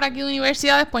que tengo por aquí de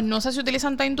universidades, pues no sé si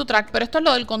utilizan Time to Track, pero esto es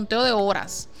lo del conteo de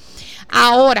horas.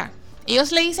 Ahora,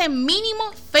 ellos le dicen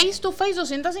mínimo face to face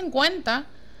 250.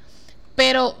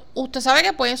 Pero usted sabe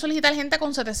que puede solicitar gente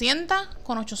con 700,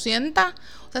 con 800.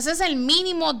 O sea, ese es el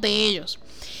mínimo de ellos.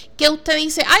 Que usted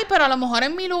dice, ay, pero a lo mejor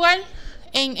en mi lugar,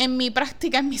 en mi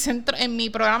práctica, en mi centro, en mi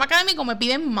programa académico me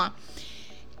piden más.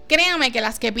 Créame que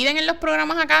las que piden en los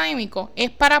programas académicos es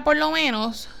para por lo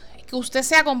menos que usted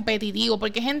sea competitivo.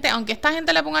 Porque gente, aunque esta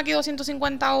gente le ponga aquí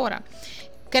 250 horas,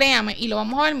 créame, y lo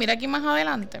vamos a ver, mira aquí más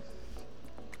adelante.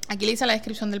 Aquí le dice la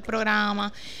descripción del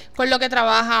programa, con lo que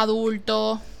trabaja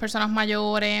adultos, personas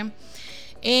mayores.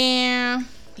 Le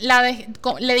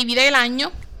divide el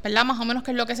año, ¿verdad? Más o menos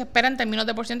qué es lo que se espera en términos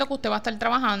de % que usted va a estar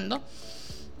trabajando.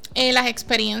 Las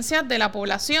experiencias de la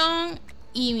población.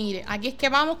 Y mire, aquí es que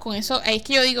vamos con eso. Ahí es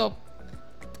que yo digo,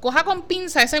 coja con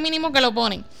pinza ese mínimo que lo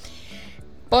ponen.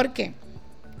 ¿Por qué?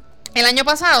 El año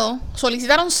pasado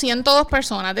solicitaron 102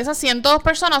 personas. De esas 102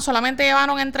 personas solamente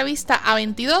llevaron entrevista a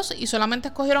 22 y solamente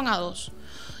escogieron a 2.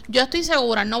 Yo estoy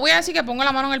segura, no voy a decir que pongo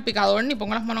la mano en el picador ni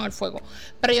pongo las manos en el fuego,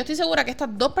 pero yo estoy segura que estas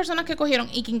 2 personas que cogieron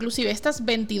y que inclusive estas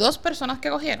 22 personas que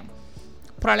cogieron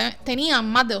probablemente tenían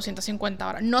más de 250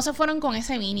 horas. No se fueron con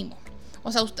ese mínimo.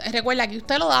 O sea, usted recuerda que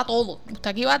usted lo da todo. Usted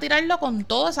aquí va a tirarlo con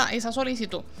toda esa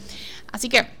solicitud. Así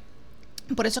que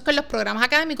por eso es que los programas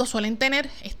académicos suelen tener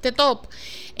este top,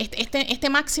 este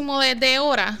máximo de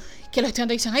horas, que los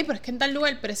estudiantes dicen, ay, pero es que en tal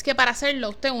lugar, pero es que para hacerlo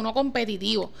usted uno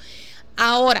competitivo.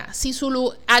 Ahora, si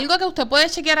algo que usted puede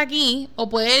chequear aquí, o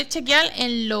puede chequear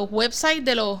en los websites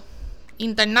de los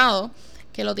internados,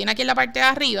 que lo tiene aquí en la parte de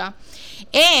arriba,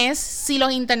 es si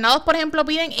los internados, por ejemplo,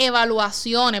 piden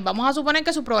evaluaciones. Vamos a suponer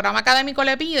que su programa académico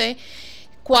le pide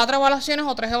 4 evaluaciones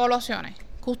o 3 evaluaciones,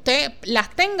 que usted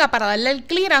las tenga para darle el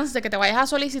clearance de que te vayas a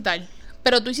solicitar.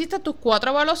 Pero tú hiciste tus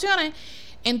 4 evaluaciones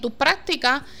en tus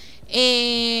prácticas,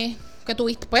 que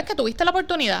tuviste la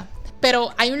oportunidad.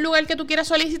 Pero hay un lugar que tú quieres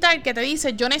solicitar que te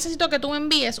dice, yo necesito que tú me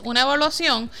envíes una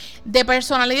evaluación de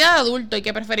personalidad de adulto y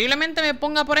que preferiblemente me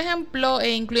ponga, por ejemplo,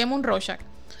 incluyeme un Rorschach.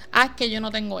 Ah, es que yo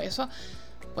no tengo eso.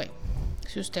 Pues,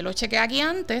 si usted lo chequea aquí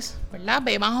antes, ¿verdad?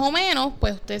 Ve más o menos,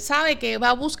 pues usted sabe que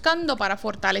va buscando para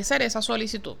fortalecer esa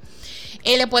solicitud.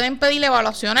 Le pueden pedir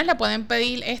evaluaciones, le pueden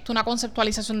pedir una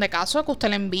conceptualización de caso que usted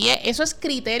le envíe. Eso es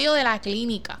criterio de la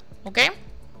clínica, ¿ok?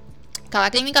 Cada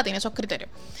clínica tiene esos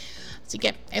criterios. Así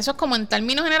que eso es como en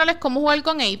términos generales cómo jugar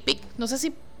con APIC. No sé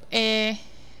si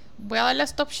voy a darle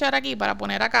stop share aquí para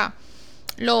poner acá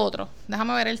lo otro.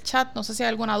 Déjame ver el chat. No sé si hay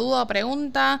alguna duda o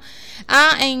pregunta.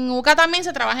 En UCA también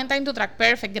se trabaja en Time to Track.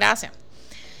 Perfect, gracias.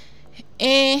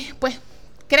 Pues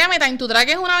créame, Time to Track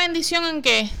es una bendición en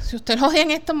que, si usted lo ve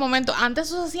en estos momentos, antes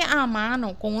eso se hacía a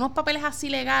mano, con unos papeles así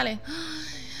legales.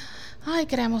 Ay,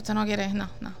 créame, usted no quiere.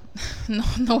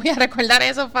 No voy a recordar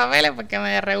esos papeles porque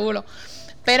me regulo.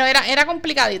 Pero era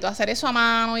complicadito hacer eso a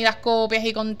mano y las copias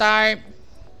y contar.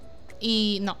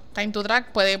 Y no, Time to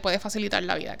Track puede facilitar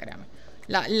la vida, créame.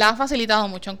 La ha facilitado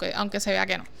mucho, aunque se vea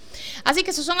que no. Así que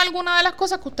esas son algunas de las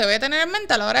cosas que usted debe tener en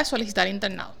mente a la hora de solicitar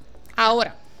internado.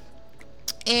 Ahora,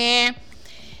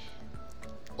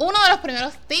 uno de los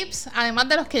primeros tips, además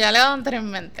de los que ya le he dado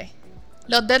anteriormente,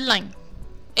 los deadlines.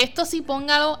 Esto sí,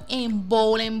 póngalo en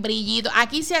bold, en brillito.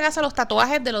 Aquí sí hágase los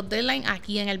tatuajes de los deadlines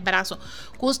aquí en el brazo,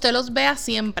 que usted los vea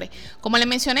siempre. Como le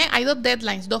mencioné, hay 2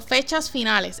 deadlines, 2 fechas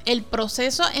finales: el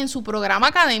proceso en su programa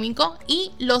académico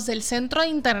y los del centro de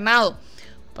internado.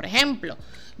 Por ejemplo,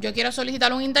 yo quiero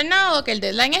solicitar un internado que el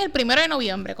deadline es el 1 de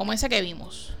noviembre, como ese que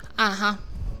vimos. Ajá.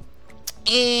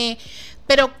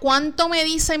 Pero ¿cuánto me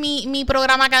dice mi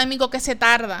programa académico que se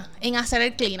tarda en hacer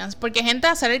el clearance? Porque, gente,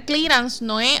 hacer el clearance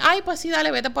no es, ay, pues sí,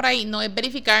 dale, vete por ahí. No, es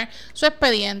verificar su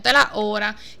expediente, la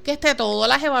hora, que esté todo,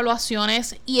 las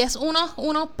evaluaciones. Y es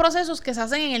unos procesos que se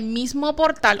hacen en el mismo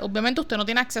portal. Obviamente usted no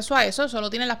tiene acceso a eso, solo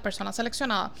tienen las personas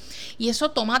seleccionadas. Y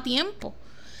eso toma tiempo.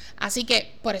 Así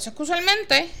que, por eso es que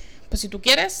usualmente, pues si tú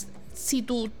quieres, si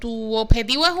tu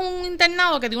objetivo es un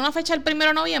internado que tiene una fecha el 1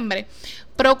 de noviembre,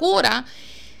 procura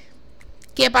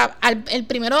que el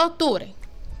 1 de octubre,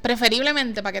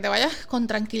 preferiblemente para que te vayas con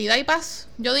tranquilidad y paz,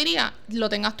 yo diría, lo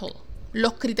tengas todo.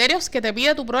 Los criterios que te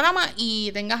pide tu programa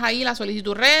y tengas ahí la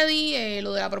solicitud ready,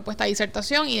 lo de la propuesta de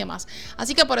disertación y demás.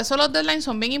 Así que por eso los deadlines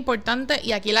son bien importantes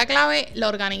y aquí la clave, la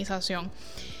organización.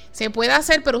 Se puede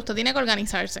hacer, pero usted tiene que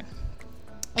organizarse.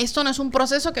 Esto no es un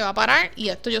proceso que va a parar y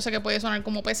esto yo sé que puede sonar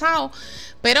como pesado,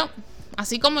 pero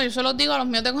así como yo se los digo a los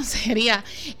míos de consejería,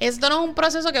 esto no es un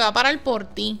proceso que va a parar por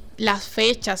ti. Las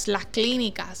fechas, las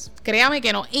clínicas, créame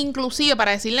que no. Inclusive,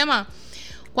 para decirle más,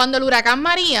 cuando el huracán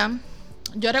María,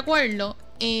 yo recuerdo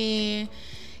que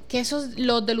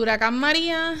los del huracán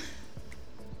María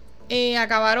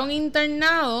acabaron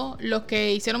internados, los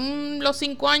que hicieron los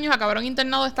 5 años acabaron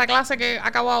internados de esta clase que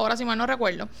acabó ahora, si mal no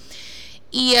recuerdo.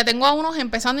 Y tengo a unos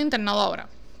empezando internado ahora.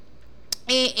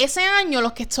 Ese año,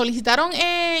 los que solicitaron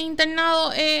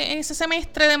internado en ese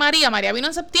semestre de María vino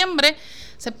en septiembre,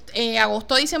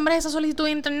 agosto, diciembre, esa solicitud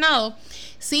de internado.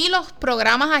 Sí, los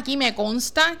programas aquí me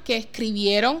consta que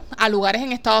escribieron a lugares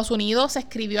en Estados Unidos, se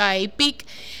escribió a APIC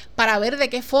para ver de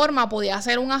qué forma podía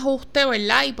hacer un ajuste,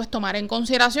 ¿verdad? Y pues tomar en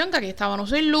consideración que aquí estábamos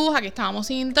sin luz, aquí estábamos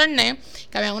sin internet,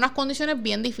 que había unas condiciones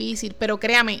bien difíciles, pero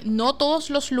créame, no todos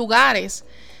los lugares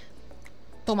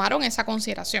tomaron esa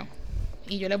consideración.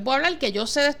 Y yo les voy a hablar que yo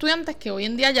sé de estudiantes que hoy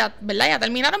en día ya, ¿verdad? Ya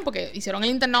terminaron porque hicieron el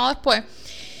internado después.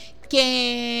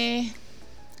 Que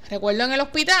recuerdo en el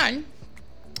hospital,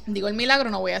 digo el milagro,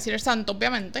 no voy a decir el santo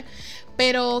obviamente,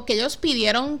 pero que ellos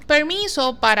pidieron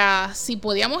permiso para, si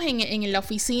podíamos en la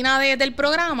oficina del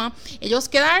programa, ellos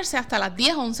quedarse hasta las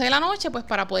 10, 11 de la noche, pues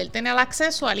para poder tener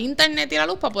acceso al internet y a la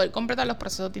luz para poder completar los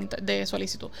procesos de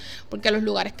solicitud. Porque los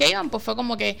lugares que iban, pues fue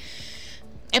como que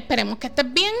esperemos que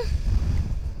estés bien,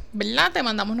 ¿verdad? Te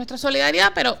mandamos nuestra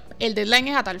solidaridad, pero el deadline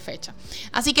es a tal fecha.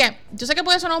 Así que yo sé que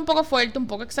puede sonar un poco fuerte, un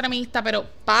poco extremista, pero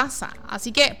pasa.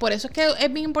 Así que por eso es que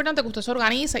es bien importante que usted se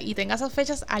organice y tenga esas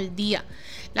fechas al día.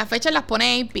 Las fechas las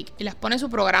pone APIC y las pone su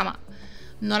programa,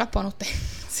 no las pone usted.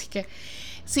 Así que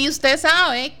si usted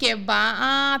sabe que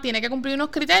tiene que cumplir unos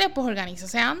criterios, pues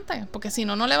organícese antes, porque si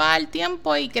no, no le va a dar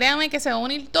tiempo y créame que se va a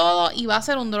unir todo y va a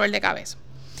ser un dolor de cabeza.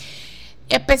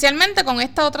 Especialmente con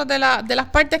esta otra de las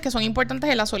partes que son importantes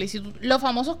en la solicitud. Los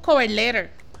famosos cover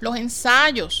letter, los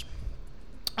ensayos.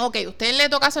 Ok, a usted le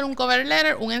toca hacer un cover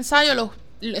letter, un ensayo,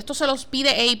 esto se los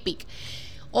pide APIC.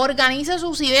 Organice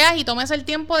sus ideas y tómese el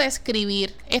tiempo de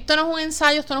escribir. Esto no es un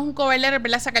ensayo, esto no es un cover letter,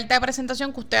 ¿verdad? Esa carta de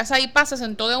presentación que usted hace ahí, pase,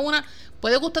 sentó de una.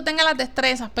 Puede que usted tenga las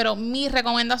destrezas, pero mi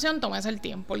recomendación, tómese el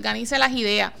tiempo. Organice las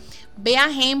ideas, vea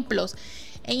ejemplos.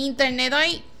 En internet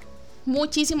hay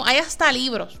muchísimo, hay hasta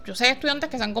libros. Yo sé de estudiantes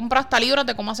que se han comprado hasta libros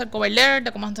de cómo hacer cover letter,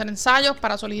 de cómo hacer ensayos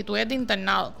para solicitudes de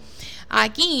internado.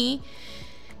 Aquí,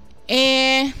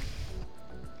 déjeme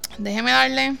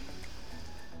darle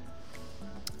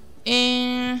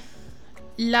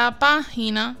la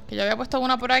página que yo había puesto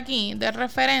una por aquí de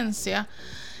referencia.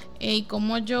 Y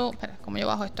cómo yo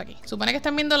bajo esto aquí. Supone que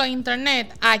están viendo en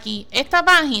internet. Aquí, esta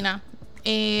página,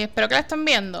 espero que la estén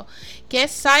viendo, que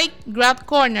es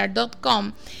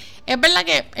sitegradcorner.com. Es verdad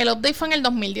que el update fue en el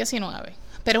 2019,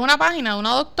 pero es una página de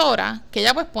una doctora que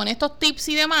ella pues pone estos tips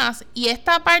y demás, y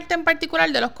esta parte en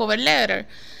particular de los cover letters,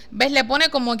 ¿ves? Le pone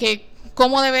como que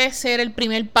cómo debe ser el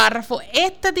primer párrafo.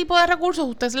 Este tipo de recursos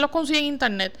usted se los consigue en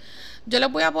internet. Yo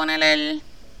les voy a poner el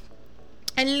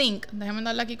link, déjenme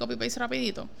darle aquí copy paste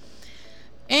rapidito,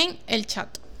 en el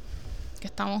chat que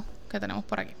tenemos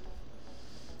por aquí.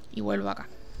 Y vuelvo acá.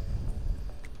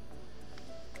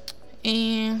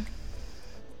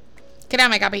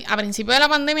 Créame que a principio de la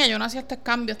pandemia yo no hacía estos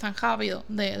cambios tan rápidos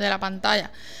de la pantalla.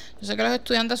 Yo sé que los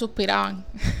estudiantes suspiraban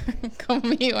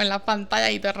conmigo en la pantalla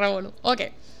y te revolú. Ok.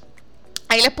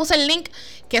 Ahí les puse el link,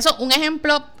 que eso es un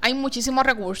ejemplo, hay muchísimos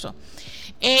recursos.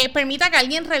 Permita que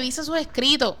alguien revise sus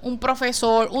escritos, un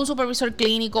profesor, un supervisor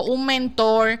clínico, un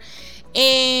mentor.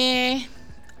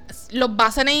 Los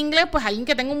bases en inglés, pues alguien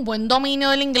que tenga un buen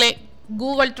dominio del inglés.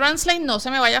 Google Translate, no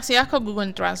se me vaya así con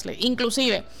Google Translate.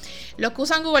 Inclusive, los que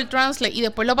usan Google Translate y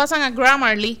después lo pasan a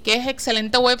Grammarly, que es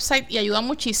excelente website y ayuda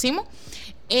muchísimo.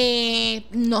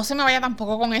 No se me vaya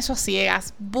tampoco con eso a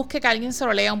ciegas. Busque que alguien se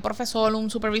lo lea, un profesor, un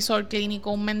supervisor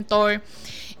clínico, un mentor.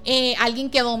 Alguien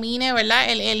que domine, ¿verdad?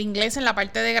 El inglés en la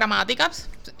parte de gramática,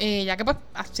 ya que pues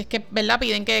así es que, ¿verdad?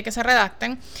 Piden que se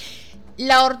redacten.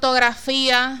 La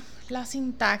ortografía, la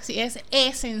sintaxis es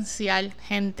esencial,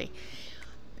 gente.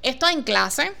 Esto en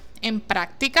clase, en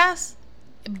prácticas,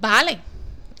 vale.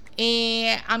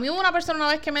 A mí hubo una persona una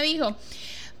vez que me dijo,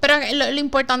 pero lo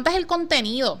importante es el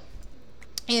contenido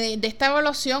de esta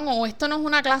evaluación, o esto no es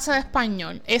una clase de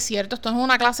español. Es cierto, esto no es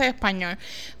una clase de español.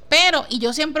 Pero, y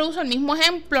yo siempre uso el mismo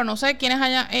ejemplo, no sé quiénes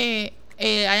hayan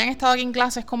estado aquí en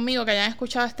clases conmigo, que hayan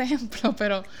escuchado este ejemplo,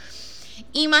 pero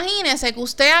imagínese que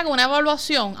usted haga una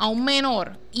evaluación a un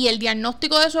menor y el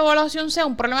diagnóstico de su evaluación sea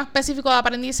un problema específico de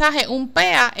aprendizaje, un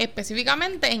PEA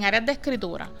específicamente en áreas de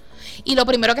escritura. Y lo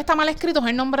primero que está mal escrito es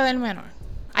el nombre del menor.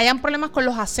 Hayan problemas con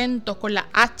los acentos, con las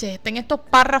H, estén estos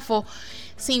párrafos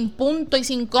sin punto y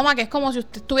sin coma, que es como si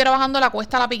usted estuviera bajando la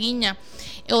cuesta a la piquiña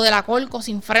o de la Colco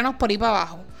sin frenos por ahí para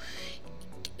abajo.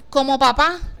 Como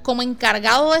papá, como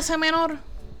encargado de ese menor,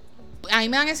 a mí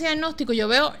me dan ese diagnóstico, yo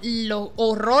veo los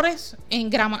horrores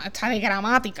de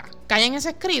gramática que hay en ese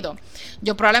escrito.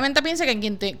 Yo probablemente piense que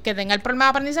quien que tenga el problema de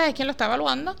aprendizaje es quien lo está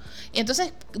evaluando. Y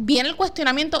entonces viene el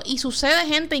cuestionamiento y sucede,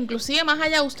 gente, inclusive más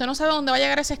allá, usted no sabe dónde va a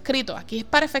llegar ese escrito. Aquí es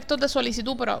para efectos de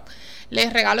solicitud, pero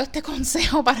les regalo este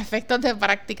consejo para efectos de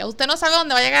práctica. Usted no sabe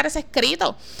dónde va a llegar ese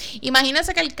escrito.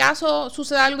 Imagínese que el caso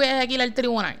suceda algo y hay que ir al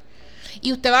tribunal.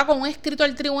 Y usted va con un escrito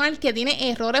al tribunal que tiene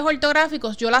errores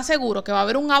ortográficos, yo le aseguro que va a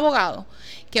haber un abogado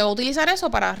que va a utilizar eso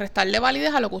para restarle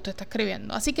validez a lo que usted está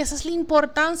escribiendo. Así que esa es la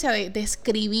importancia de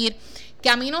escribir, que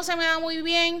a mí no se me da muy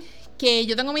bien, que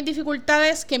yo tengo mis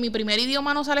dificultades, que mi primer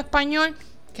idioma no sale español,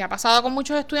 que ha pasado con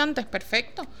muchos estudiantes,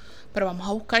 perfecto, pero vamos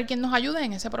a buscar quien nos ayude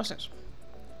en ese proceso.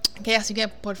 Okay, así que,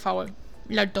 por favor,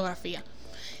 la ortografía.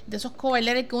 De esos cover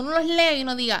letters que uno los lee y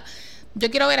uno diga, yo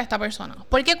quiero ver a esta persona.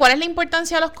 Porque ¿cuál es la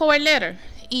importancia de los cover letters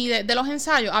y de los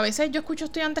ensayos? A veces yo escucho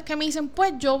estudiantes que me dicen,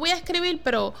 pues yo voy a escribir,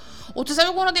 pero usted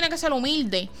sabe que uno tiene que ser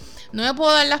humilde. No me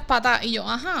puedo dar las patas. Y yo,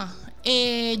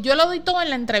 yo lo doy todo en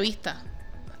la entrevista.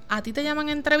 A ti te llaman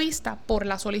entrevista por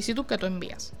la solicitud que tú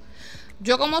envías.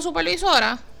 Yo como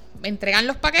supervisora, me entregan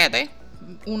los paquetes,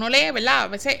 uno lee, ¿verdad? A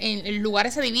veces en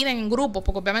lugares se dividen en grupos,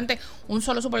 porque obviamente un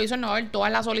solo supervisor no va a ver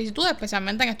todas las solicitudes,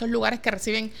 especialmente en estos lugares que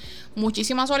reciben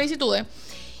muchísimas solicitudes.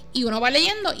 Y uno va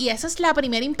leyendo y esa es la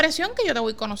primera impresión que yo te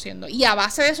voy conociendo. Y a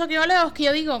base de eso que yo leo es que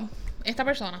yo digo, esta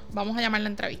persona, vamos a llamarla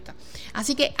entrevista.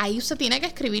 Así que ahí usted tiene que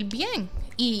escribir bien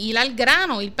y ir al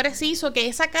grano, ir preciso, que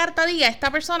esa carta diga, esta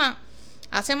persona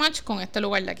hace match con este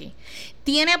lugar de aquí.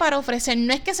 Tiene para ofrecer,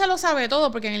 no es que se lo sabe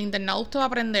todo, porque en el internado usted va a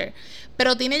aprender,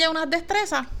 pero tiene ya unas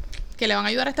destrezas que le van a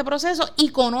ayudar a este proceso y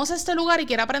conoce este lugar y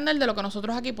quiere aprender de lo que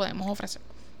nosotros aquí podemos ofrecer.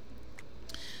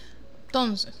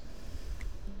 Entonces,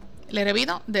 le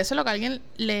repito, déselo que alguien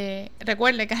le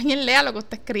recuerde, que alguien lea lo que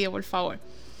usted escribe, por favor.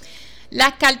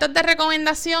 Las cartas de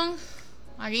recomendación,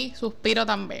 aquí suspiro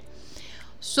también.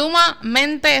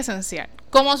 Sumamente esencial.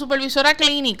 Como supervisora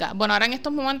clínica, bueno, ahora en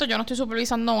estos momentos yo no estoy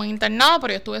supervisando un internado,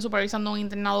 pero yo estuve supervisando un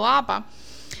internado APA.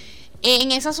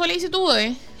 En esas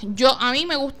solicitudes, a mí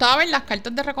me gustaba ver las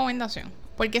cartas de recomendación,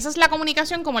 porque esa es la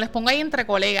comunicación, como les pongo ahí, entre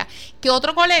colegas, que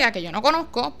otro colega que yo no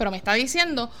conozco, pero me está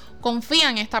diciendo, confía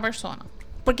en esta persona.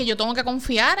 Porque yo tengo que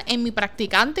confiar en mi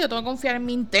practicante, yo tengo que confiar en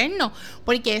mi interno,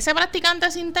 porque ese practicante,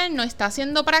 ese interno, está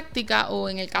haciendo práctica, o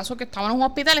en el caso que estaba en un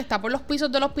hospital, está por los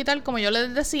pisos del hospital, como yo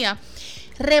les decía,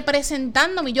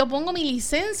 representándome. Yo pongo mi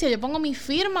licencia, yo pongo mi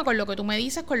firma con lo que tú me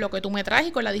dices, con lo que tú me traes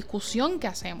y con la discusión que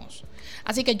hacemos.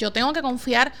 Así que yo tengo que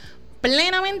confiar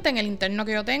plenamente en el interno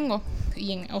que yo tengo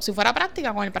o si fuera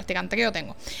práctica, con el practicante que yo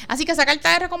tengo. Así que esa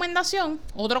carta de recomendación,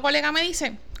 otro colega me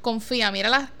dice, confía, mira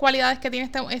las cualidades que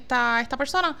tiene esta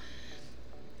persona,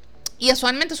 y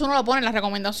usualmente eso uno lo pone en la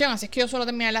recomendación. Así es que yo suelo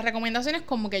terminar las recomendaciones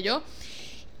como que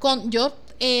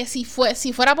si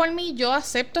fuera por mí, yo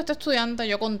acepto a este estudiante,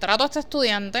 yo contrato a este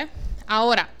estudiante.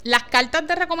 Ahora, las cartas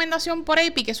de recomendación por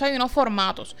APIC, eso hay unos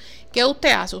formatos. ¿Qué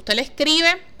usted hace? Usted le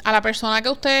escribe a la persona que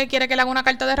usted quiere que le haga una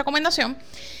carta de recomendación.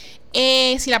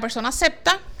 Si la persona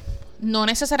acepta, no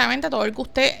necesariamente todo el que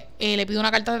usted le pide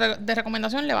una carta de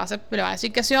recomendación le va a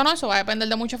decir que sí o no. Eso va a depender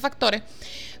de muchos factores.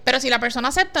 Pero si la persona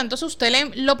acepta, entonces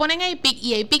usted lo pone en APIC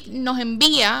y APIC nos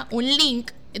envía un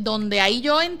link donde ahí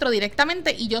yo entro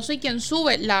directamente y yo soy quien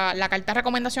sube la carta de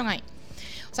recomendación ahí.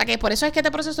 O sea que por eso es que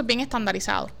este proceso es bien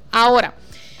estandarizado. Ahora,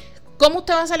 ¿cómo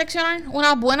usted va a seleccionar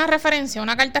una buena referencia,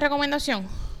 una carta de recomendación?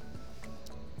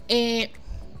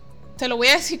 Te lo voy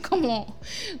a decir como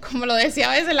lo decía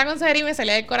a veces la consejería y me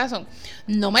salía del corazón.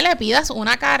 No me le pidas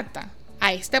una carta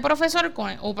a este profesor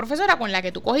o profesora con la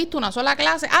que tú cogiste una sola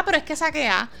clase. Pero es que saqué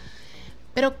A.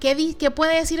 Pero ¿qué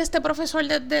puede decir este profesor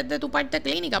de tu parte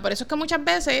clínica? Por eso es que muchas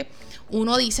veces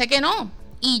uno dice que no.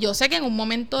 Y yo sé que en un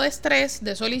momento de estrés,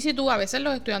 de solicitud, a veces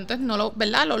los estudiantes no lo,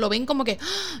 ¿verdad? Lo ven como que,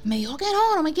 ¡ah! Me dijo que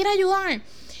no me quiere ayudar.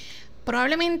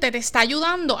 Probablemente te está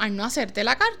ayudando a no hacerte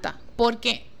la carta.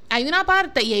 Porque hay una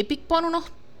parte, y APIC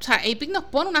nos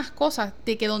pone unas cosas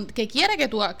de que quiere que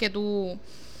tú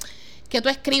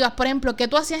escribas. Por ejemplo, ¿qué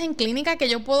tú hacías en clínica que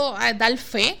yo puedo dar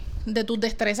fe de tus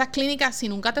destrezas clínicas si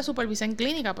nunca te supervisé en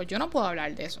clínica? Pues yo no puedo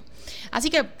hablar de eso.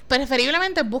 Así que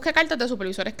preferiblemente busque cartas de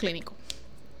supervisores clínicos.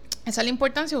 Esa es la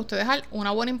importancia de usted dejar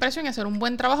una buena impresión y hacer un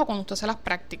buen trabajo cuando usted hace las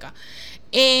prácticas.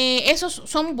 Esos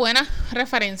son buenas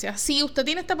referencias. Si usted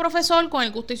tiene este profesor con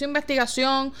el que usted hizo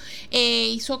investigación,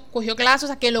 cogió clases, o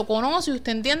sea, que lo conoce y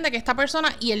usted entiende que esta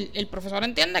persona y el profesor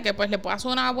entiende que pues le puede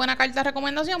hacer una buena carta de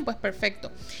recomendación, pues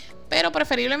perfecto. Pero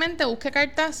preferiblemente busque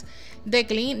cartas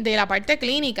de la parte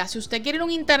clínica. Si usted quiere ir a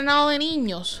un internado de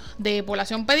niños de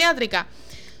población pediátrica,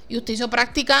 y usted hizo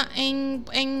práctica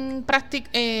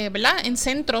 ¿verdad? En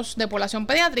centros de población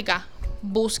pediátrica,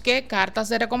 busque cartas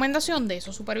de recomendación de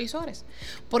esos supervisores.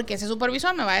 Porque ese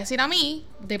supervisor me va a decir a mí,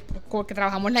 porque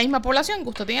trabajamos en la misma población, que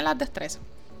usted tiene las destrezas.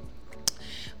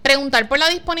 Preguntar por la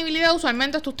disponibilidad.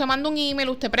 Usualmente usted manda un email,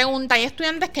 usted pregunta. Hay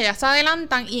estudiantes que ya se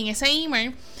adelantan y en ese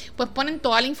email pues ponen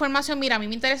toda la información. Mira, a mí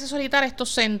me interesa solicitar estos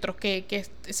centros que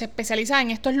se especializan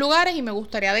en estos lugares y me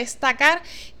gustaría destacar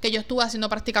que yo estuve haciendo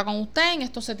práctica con usted en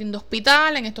estos settings de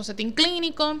hospital, en estos settings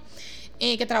clínicos,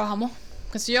 que trabajamos,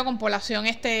 qué sé yo, con población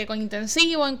con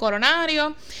intensivo, en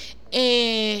coronario,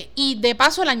 y de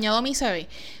paso le añado mi CV.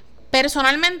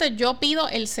 Personalmente yo pido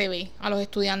el CV a los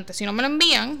estudiantes. Si no me lo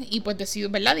envían y pues decido,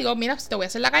 ¿verdad? Digo, mira, si te voy a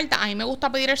hacer la carta, a mí me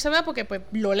gusta pedir el CV porque pues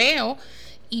lo leo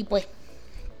y pues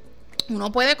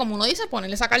uno puede, como uno dice,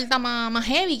 ponerle esa carta más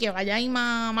heavy, que vaya ahí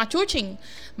más chuching,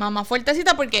 más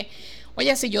fuertecita, porque,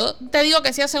 oye, si yo te digo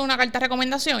que sí hacer una carta de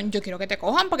recomendación, yo quiero que te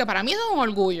cojan, porque para mí eso es un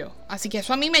orgullo. Así que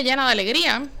eso a mí me llena de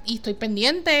alegría y estoy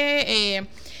pendiente,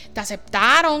 te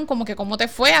aceptaron, como que cómo te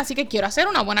fue, así que quiero hacer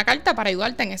una buena carta para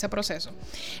ayudarte en ese proceso.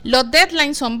 Los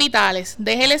deadlines son vitales,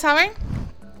 déjele saber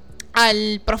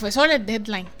al profesor el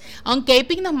deadline, aunque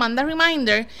APIC nos manda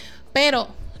reminder,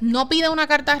 pero no pida una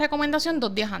carta de recomendación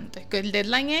 2 días antes, que el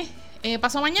deadline es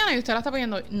pasado mañana y usted la está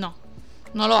pidiendo hoy. No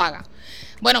lo haga.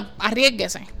 Bueno,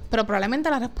 arriésguese, pero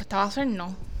probablemente la respuesta va a ser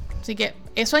no. Así que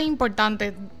eso es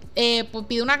importante. Pues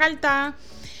pide una carta.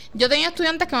 Yo tenía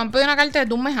estudiantes que me han pedido una carta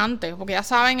desde un mes antes, porque ya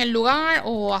saben el lugar,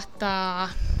 o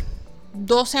hasta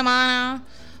 2 semanas,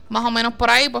 más o menos por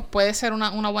ahí, pues puede ser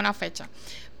una buena fecha.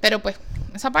 Pero pues,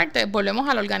 esa parte, volvemos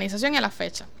a la organización y a la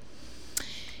fecha.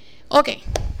 Ok.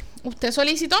 Usted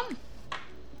solicitó.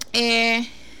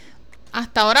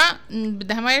 Hasta ahora,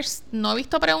 déjame ver, no he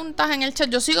visto preguntas en el chat.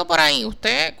 Yo sigo por ahí.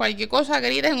 Usted, cualquier cosa,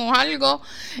 griten o algo.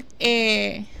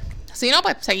 Si no,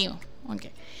 pues seguimos.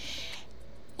 Okay.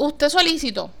 Usted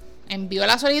solicitó, envió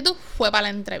la solicitud, fue para la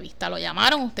entrevista. Lo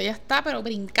llamaron, usted ya está, pero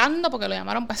brincando porque lo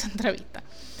llamaron para esa entrevista.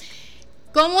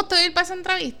 ¿Cómo usted va a ir para esa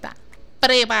entrevista?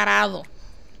 Preparado.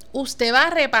 Usted va a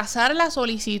repasar la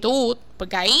solicitud,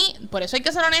 porque ahí, por eso hay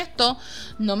que ser honesto,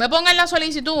 no me ponga en la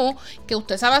solicitud que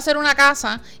usted sabe hacer una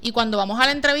casa y cuando vamos a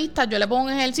la entrevista yo le pongo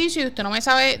un ejercicio y usted no me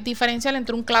sabe diferenciar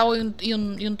entre un clavo y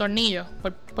un tornillo,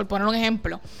 por poner un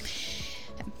ejemplo.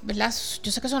 ¿Verdad?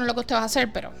 Yo sé que eso no es lo que usted va a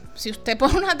hacer, pero si usted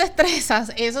pone unas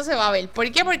destrezas, eso se va a ver.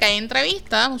 ¿Por qué? Porque hay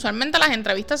entrevistas, usualmente las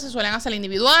entrevistas se suelen hacer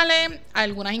individuales,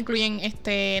 algunas incluyen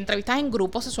entrevistas en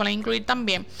grupo, se suelen incluir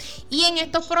también. Y en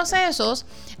estos procesos,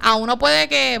 a uno puede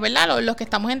que, ¿verdad? Los que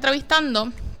estamos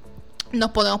entrevistando, nos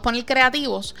podemos poner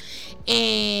creativos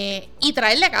y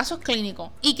traerle casos clínicos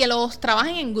y que los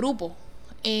trabajen en grupo.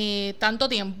 Tanto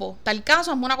tiempo, tal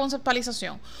caso es una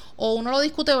conceptualización o uno lo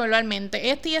discute verbalmente,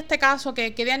 este caso,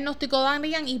 ¿qué diagnóstico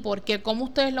darían y por qué? ¿Cómo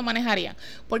ustedes lo manejarían?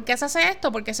 ¿Por qué se hace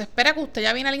esto? Porque se espera que usted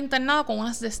ya viene al internado con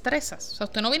unas destrezas, o sea,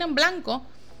 usted no viene en blanco,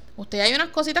 usted ya hay unas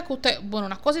cositas que usted, bueno,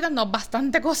 unas cositas no,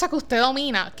 bastante cosas que usted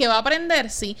domina, que va a aprender,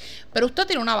 sí, pero usted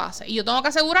tiene una base y yo tengo que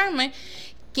asegurarme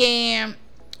que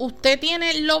usted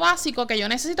tiene lo básico que yo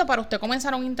necesito para usted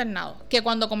comenzar un internado, que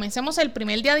cuando comencemos el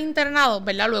primer día de internado,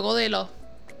 ¿verdad? Luego de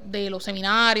los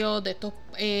seminarios, de estos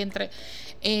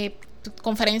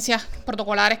conferencias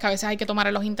protocolares que a veces hay que tomar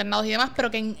en los internados y demás,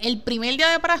 pero que en el primer día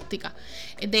de práctica,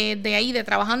 de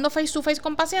trabajando face to face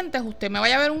con pacientes, usted me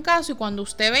vaya a ver un caso y cuando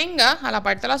usted venga a la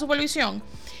parte de la supervisión,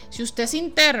 si usted es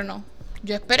interno,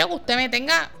 yo espero que usted me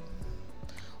tenga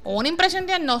o una impresión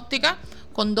diagnóstica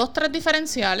con 2-3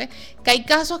 diferenciales, que hay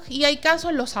casos y hay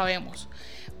casos, lo sabemos.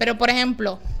 Pero por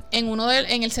ejemplo,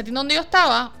 en el setting donde yo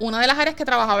estaba, una de las áreas que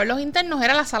trabajaban los internos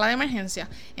era la sala de emergencia.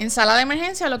 En sala de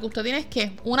emergencia lo que usted tiene es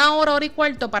que 1 hora, hora y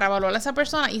cuarto para evaluar a esa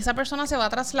persona, y esa persona se va a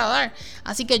trasladar.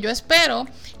 Así que yo espero,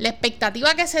 la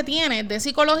expectativa que se tiene de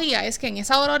psicología es que en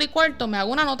esa hora, hora y cuarto me haga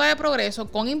una nota de progreso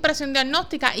con impresión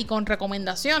diagnóstica y con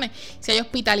recomendaciones. Si hay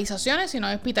hospitalizaciones, si no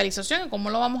hay hospitalizaciones, ¿cómo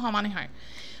lo vamos a manejar?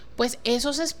 Pues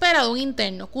eso se espera de un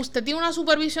interno. ¿Que usted tiene una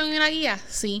supervisión y una guía?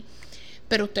 Sí.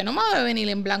 Pero usted no me debe venir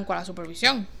en blanco a la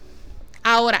supervisión.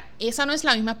 Ahora, esa no es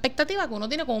la misma expectativa que uno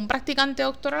tiene con un practicante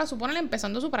doctoral, a suponer,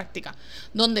 empezando su práctica,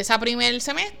 donde ese primer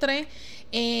semestre,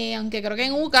 aunque creo que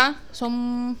en UCA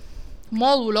son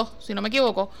módulos, si no me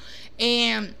equivoco,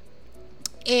 es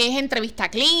entrevista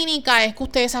clínica, es que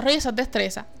usted desarrolle esas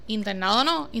destrezas. Internado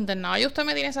no, internado ya usted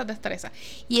me tiene esas destrezas.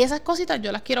 Y esas cositas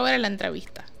yo las quiero ver en la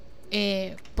entrevista.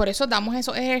 Por eso damos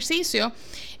esos ejercicios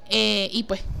y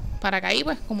pues para que ahí,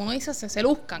 pues como uno dice, se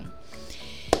luzcan.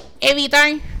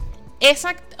 Evitar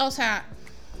o sea,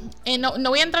 no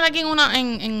voy a entrar aquí en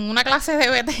una clase de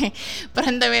DBT, pero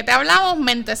en DBT hablamos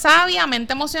mente sabia,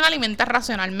 mente emocional y mente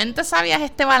racional. Mente sabia es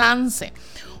este balance.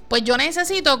 Pues yo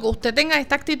necesito que usted tenga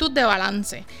esta actitud de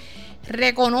balance.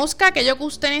 Reconozca aquello que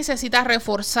usted necesita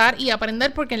reforzar y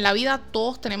aprender, porque en la vida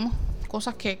todos tenemos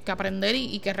cosas que aprender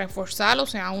y que reforzar. O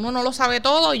sea, uno no lo sabe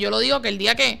todo, y yo lo digo que el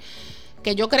día que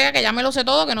yo crea que ya me lo sé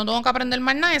todo, que no tengo que aprender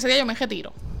más nada, ese día yo me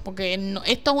retiro. Porque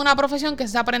esto es una profesión que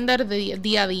se va a aprender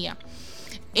día a día.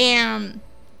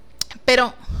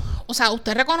 Pero, o sea,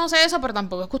 usted reconoce eso, pero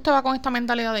tampoco es que usted va con esta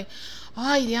mentalidad de,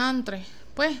 ay, diantre,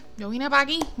 pues yo vine para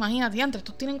aquí, imagínate, diantre,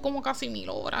 estos tienen como casi 1000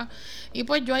 horas. Y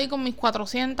pues yo ahí con mis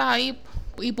 400 ahí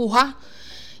y pujá.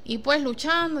 Y pues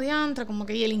luchando, diantre, como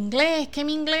que y el inglés, que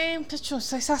mi inglés,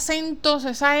 muchachos, esos acentos,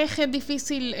 esa eje es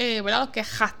difícil, ¿verdad? Los que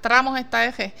arrastramos esta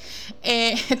eje,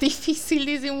 es difícil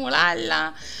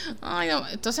disimularla. Ay, no.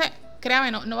 Entonces,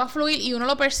 créame, no va a fluir, y uno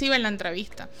lo percibe en la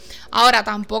entrevista. Ahora,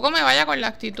 tampoco me vaya con la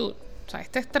actitud, o sea,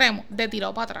 este extremo, de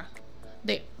tirado para atrás.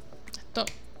 De esto.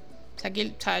 O sea,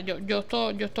 aquí, o sea, yo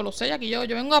esto lo sé, aquí yo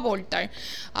vengo a aportar.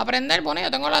 A aprender, bueno, yo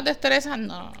tengo las destrezas,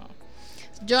 no.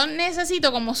 Yo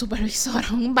necesito como supervisora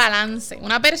un balance,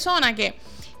 una persona que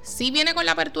sí viene con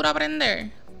la apertura a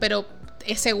aprender, pero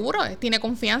es seguro, tiene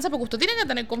confianza, porque usted tiene que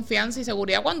tener confianza y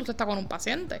seguridad cuando usted está con un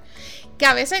paciente. Que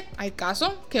a veces hay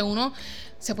casos que uno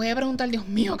se puede preguntar, Dios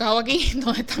mío, ¿qué hago aquí?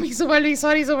 ¿Dónde está mi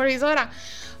supervisor y supervisora?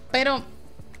 Pero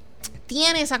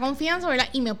tiene esa confianza, ¿verdad?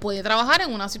 Y me puede trabajar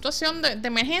en una situación de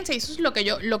emergencia, y eso es lo que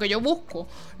yo busco,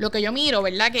 lo que yo miro,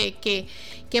 ¿verdad?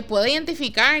 Que puede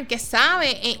identificar, que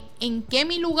sabe en qué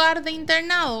mi lugar de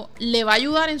internado le va a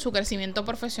ayudar en su crecimiento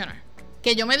profesional.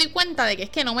 Que yo me doy cuenta de que es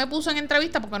que no me puso en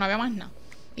entrevista porque no había más nada.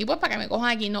 Y pues para que me cojan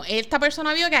aquí, no, esta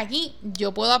persona vio que aquí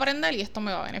yo puedo aprender y esto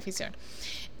me va a beneficiar.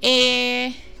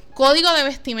 Código de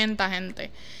vestimenta,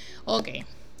 gente. Ok,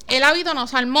 el hábito no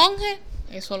es al monje.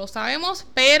 Eso lo sabemos,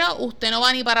 pero usted no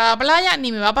va ni para la playa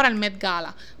ni me va para el Met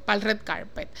Gala, para el red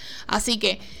carpet. Así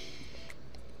que,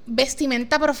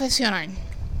 vestimenta profesional.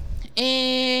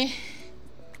 En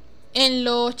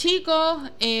los chicos,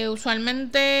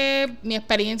 usualmente mi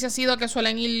experiencia ha sido que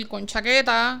suelen ir con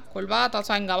chaqueta, corbata, o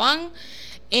sea, en gabán.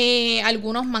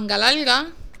 Algunos manga larga.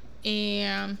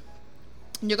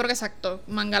 Yo creo que exacto,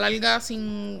 manga larga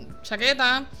sin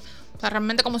chaqueta. O sea,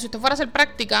 realmente como si usted fuera a hacer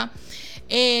práctica.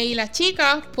 Y las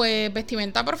chicas, pues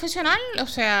vestimenta profesional, o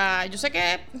sea, yo sé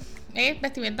que es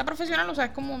vestimenta profesional, o sea,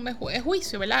 es como es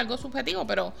juicio, ¿verdad? Algo subjetivo,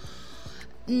 pero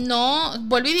no,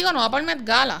 vuelvo y digo, no va para el Met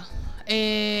Gala.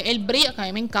 El brillo, que a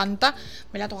mí me encanta,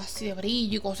 ¿verdad? Todo así de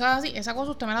brillo y cosas así, esa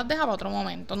cosa usted me las deja para otro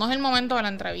momento, no es el momento de la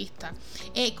entrevista.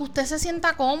 Que usted se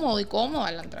sienta cómodo y cómoda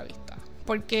en la entrevista,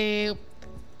 porque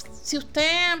si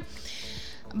usted...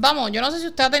 Vamos, yo no sé si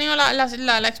usted ha tenido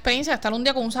la experiencia de estar un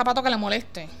día con un zapato que le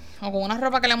moleste, o con una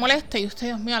ropa que le moleste, y usted,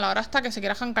 Dios mío, a la hora está que se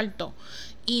quiere arrancar todo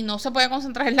y no se puede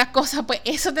concentrar en las cosas. Pues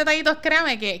esos detallitos,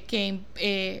 créame que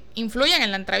influyen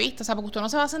en la entrevista, o sea, porque usted no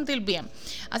se va a sentir bien.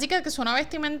 Así que es una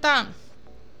vestimenta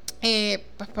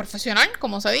pues profesional,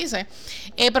 como se dice,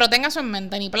 pero tenga eso en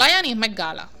mente, ni playa ni Met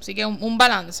Gala, así que un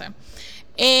balance.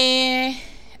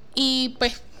 Y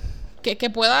pues que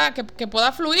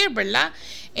pueda fluir, ¿verdad?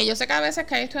 Yo sé que a veces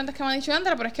que hay estudiantes que me han dicho,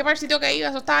 Andrea, pero es que para el sitio que iba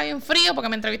eso estaba bien frío porque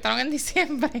me entrevistaron en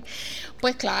diciembre.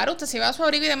 Pues claro, usted se va a su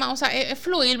abrigo y demás, o sea, es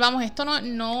fluir, vamos, esto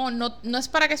no es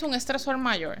para que sea un estresor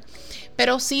mayor,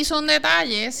 pero sí son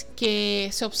detalles que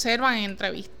se observan en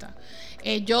entrevistas.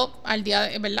 Yo al día,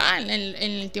 ¿verdad? En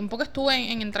el tiempo que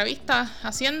estuve en entrevistas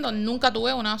haciendo, nunca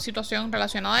tuve una situación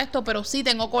relacionada a esto, pero sí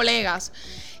tengo colegas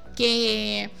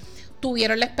que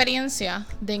tuvieron la experiencia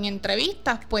de en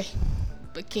entrevistas, pues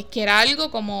que era algo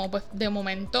como, pues de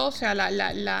momento, o sea,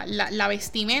 la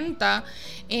vestimenta,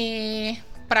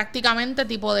 prácticamente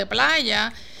tipo de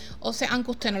playa. O sea,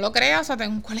 aunque usted no lo crea, o sea,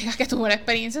 tengo un colega que tuvo la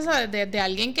experiencia, o sea, de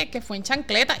alguien que fue en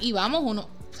chancleta y vamos, o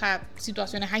sea,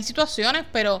 hay situaciones,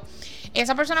 pero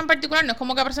esa persona en particular no es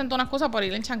como que presentó unas cosas por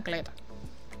ir en chancleta.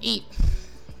 Y,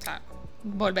 o sea,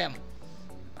 volvemos.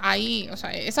 Ahí, o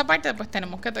sea, esa parte pues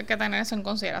tenemos que tener eso en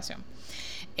consideración.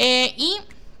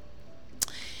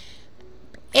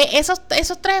 Esos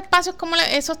tres espacios,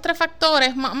 esos tres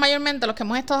factores, mayormente los que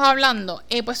hemos estado hablando,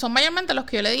 pues son mayormente los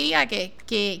que yo le diría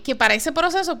que para ese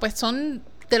proceso, pues son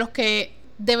de los que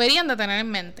deberían de tener en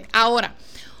mente. Ahora,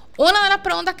 una de las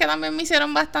preguntas que también me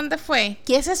hicieron bastante fue,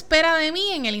 ¿qué se espera de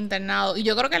mí en el internado? Y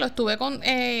yo creo que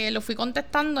lo fui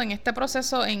contestando en este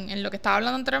proceso, en lo que estaba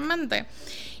hablando anteriormente.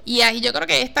 Y ahí yo creo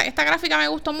que esta gráfica me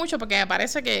gustó mucho porque me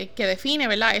parece que define,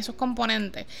 ¿verdad?, esos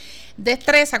componentes.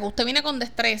 Destreza, que usted viene con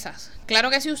destrezas. Claro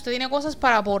que si usted tiene cosas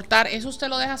para aportar, eso usted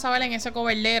lo deja saber en ese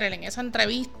cover letter, en esa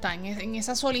entrevista, en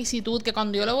esa solicitud, que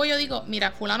cuando yo lo voy yo digo,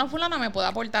 mira, fulano me puede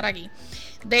aportar aquí.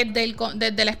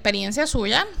 Desde la experiencia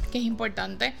suya, que es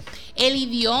importante. El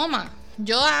idioma.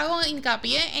 Yo hago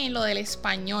hincapié en lo del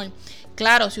español.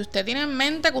 Claro, si usted tiene en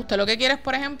mente que usted lo que quiere es,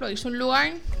 por ejemplo, irse a un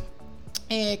lugar,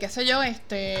 qué sé yo,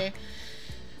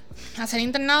 hacer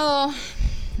internado,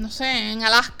 no sé, en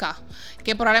Alaska,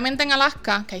 que probablemente en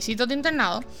Alaska, que hay sitios de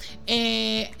internado,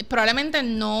 probablemente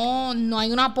no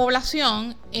hay una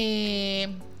población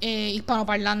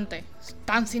hispanoparlante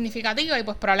tan significativa, y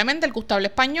pues probablemente el que usted hable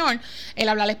español, el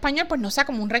hablar español, pues no sea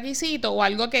como un requisito o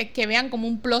algo que vean como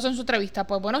un plus en su entrevista.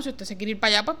 Pues bueno, si usted se quiere ir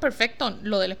para allá, pues perfecto,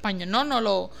 lo del español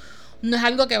no es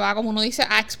algo que va, como uno dice,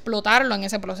 a explotarlo en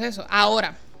ese proceso.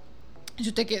 Ahora, si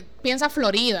usted piensa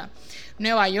Florida,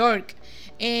 Nueva York,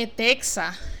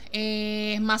 Texas,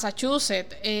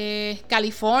 Massachusetts,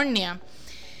 California,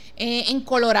 en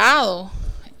Colorado,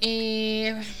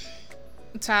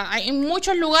 o sea, hay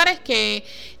muchos lugares que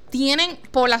tienen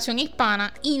población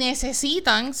hispana y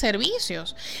necesitan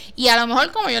servicios. Y a lo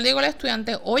mejor, como yo le digo al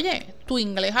estudiante, oye, tu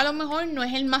inglés a lo mejor no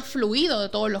es el más fluido de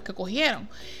todos los que cogieron,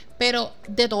 pero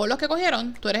de todos los que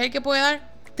cogieron, tú eres el que puede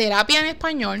dar terapia en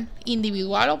español,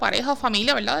 individual o pareja o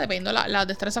familia, ¿verdad? Dependiendo de las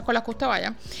destrezas con las que usted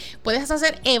vaya. Puedes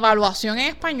hacer evaluación en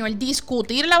español,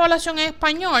 discutir la evaluación en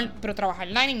español, pero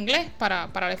trabajarla en inglés para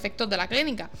los efectos de la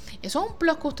clínica. Eso es un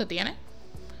plus que usted tiene.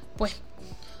 Pues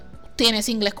tienes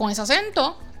inglés con ese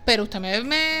acento, pero usted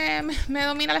me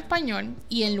domina el español,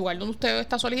 y en lugar donde usted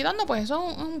está solicitando, pues eso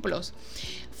es un plus.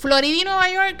 Florida y Nueva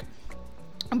York,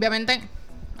 obviamente,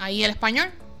 ahí el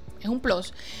español es un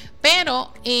plus.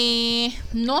 Pero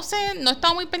no sé, no he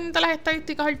estado muy pendiente de las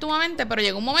estadísticas últimamente, pero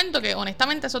llegó un momento que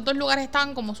honestamente esos dos lugares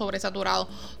estaban como sobresaturados.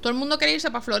 Todo el mundo quería irse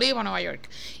para Florida y para Nueva York,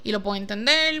 y lo puedo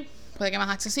entender, puede que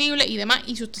más accesible y demás,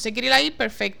 y si usted se quiere ir ahí,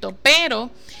 perfecto. Pero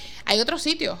hay otros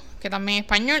sitios que también es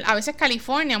español. A veces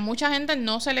California, mucha gente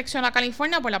no selecciona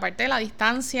California por la parte de la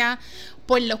distancia,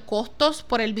 por los costos,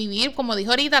 por el vivir, como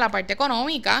dijo ahorita, la parte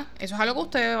económica. Eso es algo que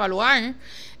usted debe evaluar. No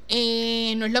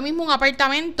es lo mismo un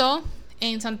apartamento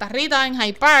en Santa Rita, en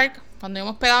Hyde Park, cuando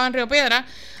hemos hospedado en Río Piedra,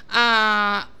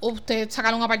 a usted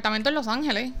sacar un apartamento en Los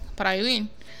Ángeles para vivir.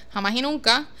 Jamás y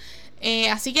nunca.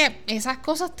 Así que esas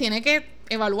cosas tiene que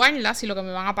evaluarlas, si lo que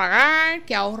me van a pagar,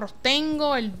 qué ahorros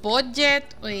tengo, el budget,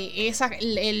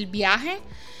 el viaje,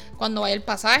 cuando vaya el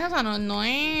pasaje. O sea,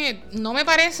 no me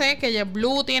parece que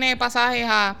JetBlue tiene pasajes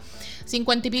a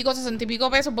 50 y pico, 60 y pico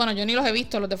pesos. Bueno, yo ni los he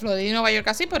visto, los de Florida y Nueva York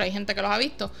así, pero hay gente que los ha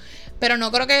visto. Pero no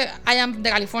creo que hayan de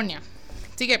California.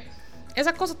 Así que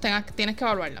esas cosas tienes que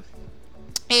evaluarlas.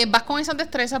 Vas con esas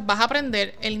destrezas, vas a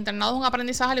aprender. El internado es un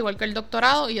aprendizaje al igual que el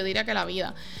doctorado, y yo diría que la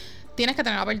vida. Tienes que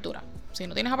tener apertura. Si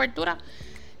no tienes apertura,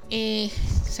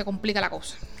 se complica la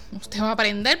cosa. Usted va a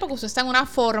aprender porque usted está en una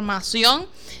formación.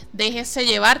 Déjese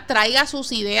llevar, traiga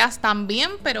sus ideas también,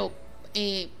 pero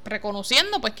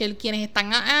reconociendo pues que quienes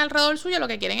están alrededor suyo lo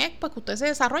que quieren es pues que usted se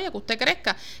desarrolle, que usted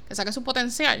crezca, que saque su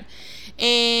potencial.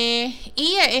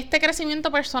 Y este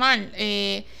crecimiento personal,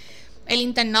 el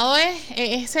internado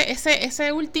es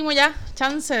ese último ya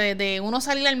chance de uno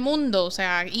salir al mundo. O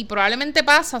sea, y probablemente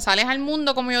sales al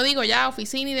mundo, como yo digo, ya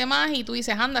oficina y demás, y tú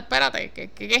dices, anda, espérate,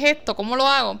 ¿qué es esto? ¿Cómo lo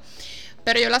hago?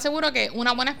 Pero yo le aseguro que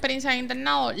una buena experiencia de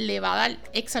internado le va a dar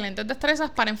excelentes destrezas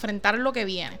para enfrentar lo que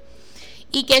viene.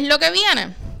 ¿Y qué es lo que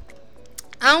viene?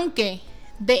 Aunque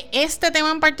de este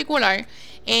tema en particular,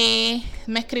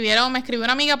 me escribió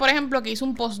una amiga, por ejemplo, que hizo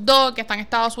un postdoc, que está en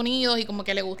Estados Unidos y como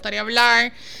que le gustaría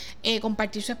hablar,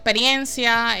 compartir su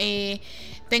experiencia.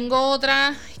 Tengo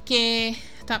otra que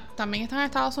también está en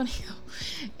Estados Unidos.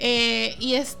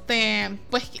 Y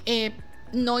pues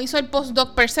no hizo el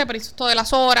postdoc per se, pero hizo esto de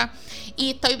las horas.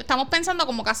 Y estamos pensando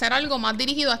como que hacer algo más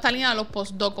dirigido a esta línea de los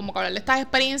postdoc, como que hablar de estas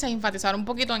experiencias, enfatizar un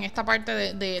poquito en esta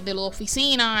parte de lo de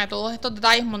oficina, de todos estos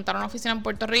detalles, montar una oficina en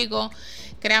Puerto Rico.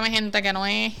 Créame, gente, que no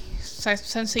es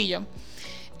sencillo.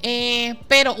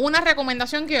 Pero una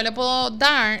recomendación que yo le puedo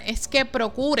dar es que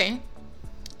procure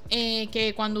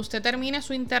que cuando usted termine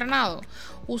su internado,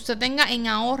 usted tenga en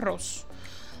ahorros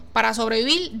para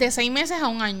sobrevivir de 6 meses a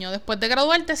un año después de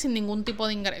graduarte sin ningún tipo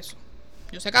de ingreso.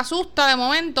 Yo sé que asusta de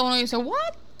momento, uno dice, ¿what?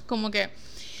 Como que...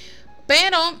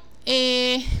 Pero,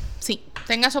 sí,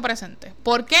 tenga eso presente.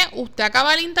 Porque usted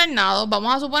acaba el internado,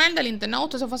 vamos a suponer del internado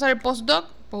usted se fue a hacer el postdoc,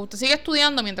 pues usted sigue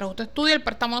estudiando, mientras usted estudia el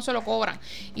préstamo no se lo cobran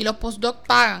y los postdoc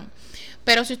pagan.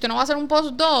 Pero si usted no va a hacer un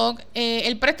postdoc,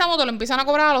 el préstamo te lo empiezan a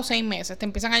cobrar a los 6 meses. Te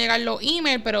empiezan a llegar los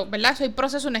emails, pero, ¿verdad? Eso hay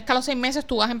proceso, no es que a los 6 meses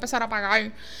tú vas a empezar a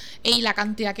pagar y la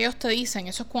cantidad que ellos te dicen.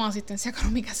 Eso es con asistencia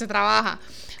económica se trabaja.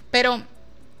 Pero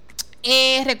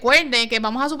recuerde que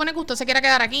vamos a suponer que usted se quiera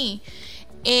quedar aquí.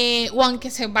 O aunque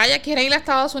se vaya, quiere ir a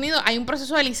Estados Unidos, hay un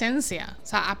proceso de licencia. O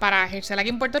sea, para ejercer aquí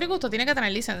en Puerto Rico usted tiene que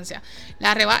tener licencia.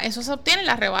 Eso se obtiene en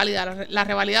la reválida. La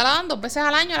reválida la dan 2 veces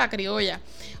al año a la criolla.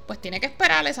 Pues tiene que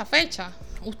esperar esa fecha.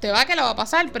 Usted va que la va a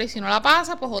pasar, pero si no la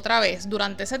pasa, pues otra vez.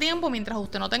 Durante ese tiempo, mientras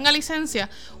usted no tenga licencia,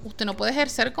 usted no puede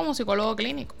ejercer como psicólogo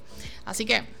clínico. Así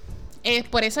que,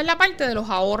 por eso es la parte de los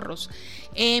ahorros.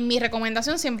 Mi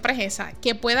recomendación siempre es esa,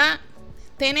 que pueda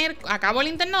tener, acabo el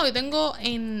internado y tengo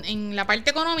en la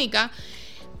parte económica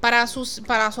para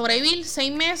sobrevivir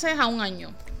 6 meses a un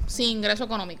año sin ingreso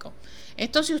económico.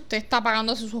 Esto si usted está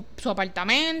pagando su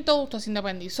apartamento, usted se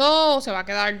independizó, se va a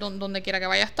quedar donde quiera que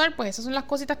vaya a estar, pues esas son las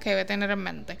cositas que debe tener en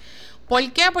mente.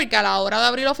 ¿Por qué? Porque a la hora de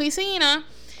abrir la oficina,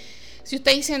 si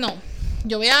usted dice no,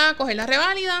 yo voy a coger la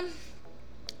reválida,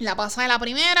 la pasa de la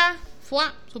primera, fue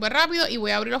súper rápido y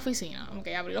voy a abrir la oficina. Ok,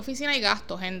 abrir la oficina y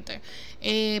gasto, gente.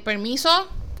 Permiso.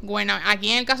 Bueno, aquí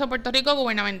en el caso de Puerto Rico,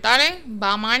 gubernamentales,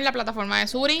 va a amar la plataforma de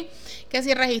Suri, que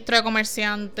si registro de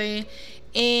comerciante,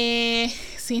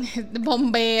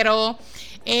 bombero,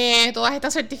 todas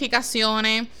estas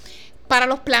certificaciones. Para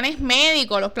los planes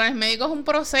médicos es un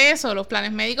proceso. Los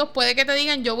planes médicos puede que te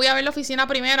digan, yo voy a ver la oficina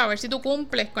primero, a ver si tú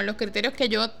cumples con los criterios que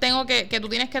yo tengo que tú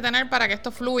tienes que tener para que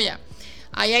esto fluya.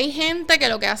 Ahí hay gente que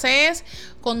lo que hace es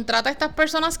contrata a estas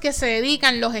personas que se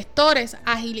dedican, los gestores,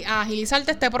 a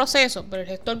agilizarte este proceso. Pero el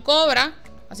gestor cobra,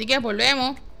 así que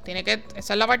volvemos,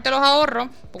 esa es la parte de los ahorros,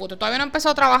 porque usted todavía no empezó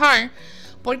a trabajar,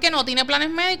 porque no tiene planes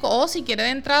médicos, o si quiere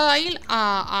de entrada ir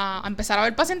a empezar a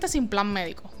ver pacientes sin plan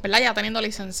médico, ¿verdad? Ya teniendo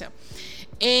licencia.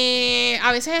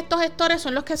 A veces estos gestores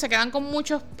son los que se quedan con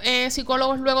muchos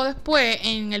psicólogos luego después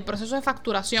en el proceso de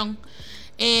facturación.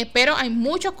 Pero hay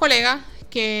muchos colegas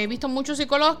que he visto muchos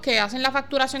psicólogos que hacen la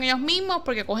facturación ellos mismos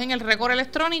porque cogen el récord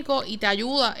electrónico y te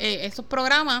ayuda. Estos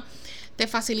programas te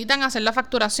facilitan hacer la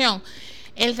facturación.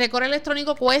 El récord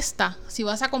electrónico cuesta si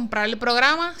vas a comprar el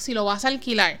programa, si lo vas a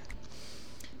alquilar.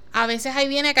 A veces ahí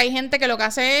viene que hay gente que lo que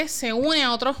hace es se une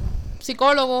a otros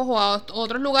psicólogos o a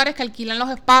otros lugares que alquilan los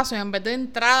espacios en vez de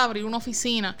entrada abrir una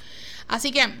oficina.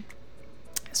 Así que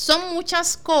son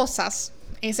muchas cosas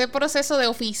ese proceso de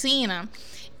oficina,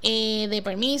 de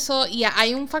permiso, y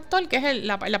hay un factor que es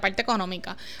la parte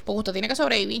económica, porque usted tiene que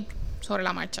sobrevivir sobre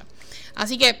la marcha.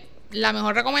 Así que la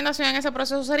mejor recomendación en ese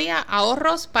proceso sería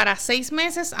ahorros para 6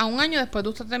 meses a un año después de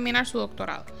usted terminar su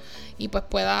doctorado y pues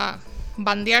pueda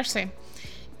bandearse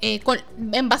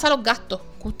en base a los gastos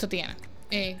que usted tiene,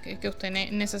 que usted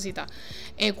necesita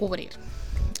cubrir.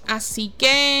 Así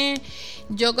que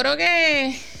yo creo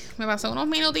que me pasé unos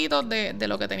minutitos de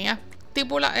lo que tenía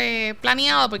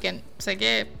planeado, porque sé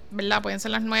que, ¿verdad? Pueden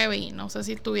ser las 9 y no sé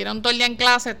si estuvieron todo el día en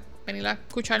clase, venir a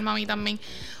escucharme a mí también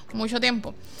mucho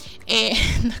tiempo.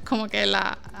 No es como que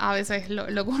a veces lo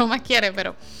que uno más quiere,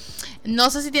 pero no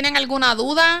sé si tienen alguna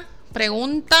duda,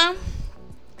 pregunta,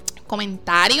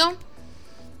 comentario.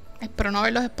 Espero no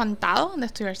haberlos espantado de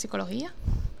estudiar psicología.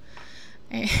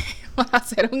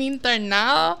 Hacer un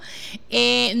internado.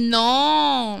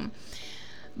 No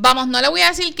le voy a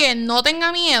decir que no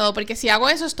tenga miedo, porque si hago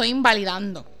eso estoy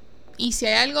invalidando. Y si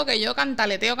hay algo que yo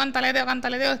cantaleteo,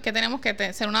 es que tenemos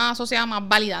que ser una sociedad más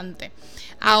validante.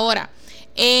 Ahora,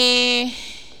 el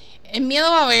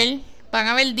miedo van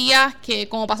a haber días que,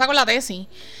 como pasa con la tesis,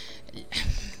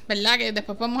 ¿verdad? Que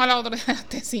después podemos hablar otra vez de la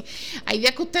tesis. Hay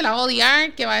días que usted la va a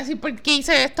odiar, que va a decir, ¿por qué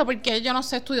hice esto? ¿Por qué yo no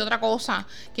sé, estudié otra cosa?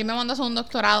 ¿Quién me mandó a hacer un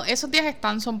doctorado? Esos días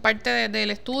son parte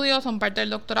del estudio, son parte del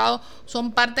doctorado,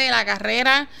 son parte de la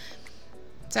carrera.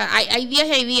 O sea, hay días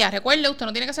y hay días. Recuerde, usted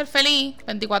no tiene que ser feliz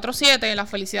 24/7. La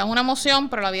felicidad es una emoción,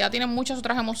 pero la vida tiene muchas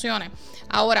otras emociones.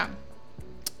 Ahora,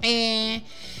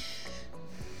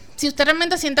 Si usted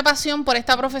realmente siente pasión por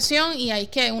esta profesión, y ahí es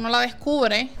que uno la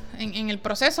descubre en el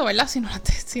proceso, ¿verdad? Si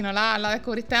no la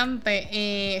descubriste antes,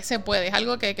 se puede, es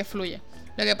algo que fluye.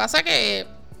 Lo que pasa es que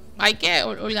hay que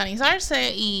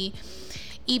organizarse y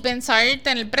pensar,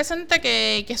 tener presente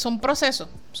que son procesos,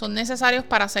 son necesarios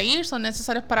para seguir, son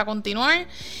necesarios para continuar.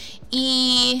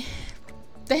 Y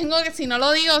tengo que, si no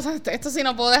lo digo, o sea, esto sí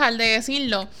no puedo dejar de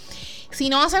decirlo. Si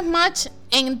no haces match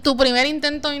en tu primer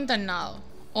intento de internado,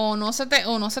 o no se te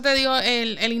dio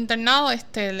el internado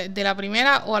de la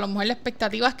primera, o a lo mejor las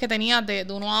expectativas que tenías de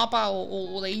uno APA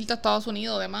o de irte a Estados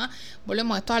Unidos o demás,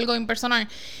 volvemos, esto es algo impersonal.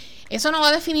 Eso no va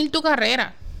a definir tu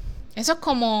carrera. Eso es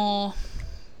como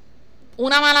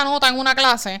una mala nota en una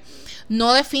clase.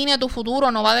 No define tu futuro,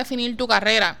 no va a definir tu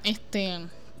carrera.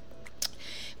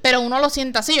 Pero uno lo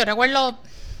siente así. Yo recuerdo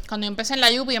cuando yo empecé en la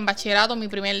UPI, en bachillerato, mi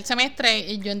primer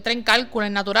semestre, yo entré en cálculo,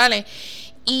 en naturales.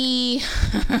 Y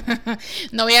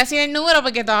no voy a decir el número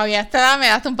porque todavía a esta edad me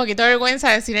da hasta un poquito de vergüenza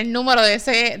decir el número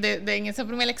en ese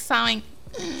primer examen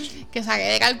que saqué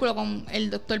de cálculo con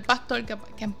el doctor Pastor, que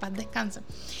en paz descanse.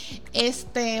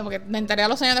 Porque me enteré a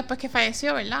los años después que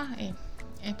falleció, ¿verdad?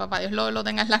 Papá Dios lo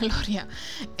tenga en la gloria.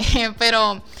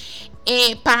 Pero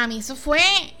para mí eso fue,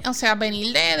 o sea,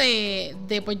 venir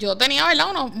pues yo tenía,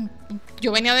 ¿verdad?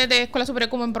 Yo venía de escuela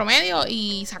superior como en promedio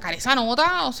y sacar esa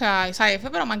nota, o sea, esa F,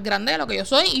 pero más grande de lo que yo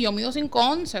soy, y yo mido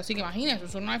 5'11", así que imagínense,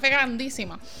 es una F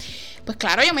grandísima. Pues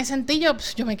claro, yo me sentí, yo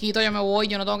me quito, yo me voy,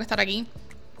 yo no tengo que estar aquí.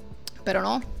 Pero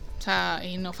no, o sea,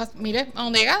 y no, mire a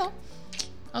dónde he llegado.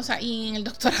 O sea, y en el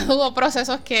doctorado hubo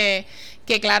procesos que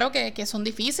claro que son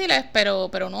difíciles,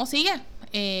 pero no sigue.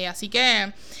 Así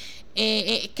que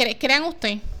crean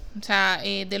usted, o sea,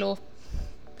 de las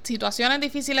situaciones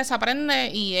difíciles se aprende,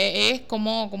 y es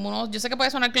como uno, yo sé que puede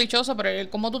sonar clichoso, pero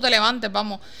como tú te levantes,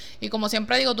 vamos. Y como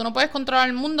siempre digo, tú no puedes controlar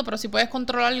el mundo, pero sí puedes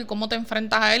controlar cómo te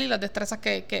enfrentas a él y las destrezas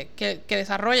que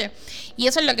desarrolles. Y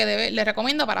eso es lo que le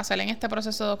recomiendo para hacer en este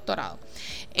proceso de doctorado.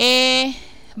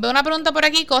 Veo una pregunta por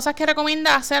aquí: cosas que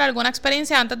recomienda hacer, alguna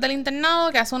experiencia antes del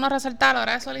internado que hace uno resaltar a la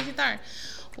hora de solicitar.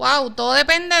 Wow, todo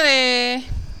depende de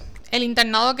el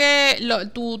internado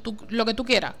lo que tú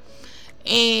quieras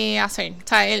hacer. O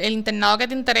sea, el internado que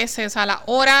te interese, o sea, la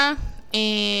hora,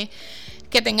 que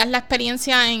tengas la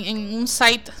experiencia en un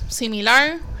site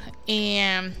similar,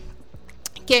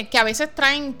 que a veces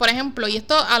traen, por ejemplo, y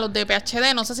esto a los de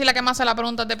PhD, no sé si la que más hace la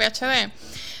pregunta es de PhD,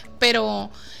 pero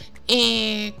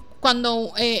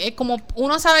cuando como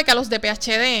uno sabe que a los de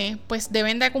PhD pues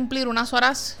deben de cumplir unas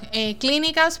horas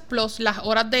clínicas plus las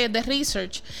horas de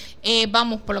research,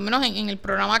 vamos, por lo menos en el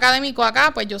programa académico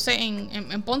acá, pues yo sé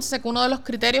en Ponce sé que uno de los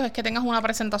criterios es que tengas una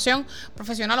presentación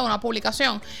profesional o una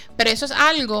publicación, pero eso es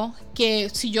algo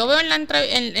que si yo veo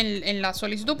en la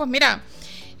solicitud, pues mira,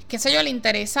 qué sé yo, le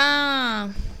interesa.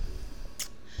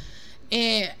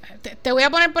 Te voy a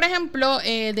poner, por ejemplo,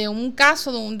 de un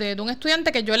caso de un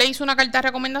estudiante que yo le hice una carta de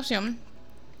recomendación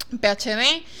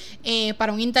PhD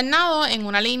para un internado en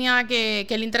una línea que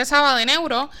le interesaba de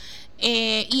neuro,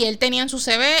 y él tenía en su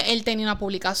CV, él tenía una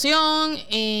publicación,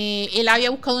 él había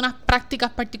buscado unas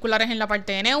prácticas particulares en la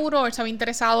parte de neuro, él se había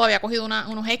interesado, había cogido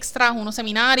unos extras, unos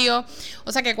seminarios,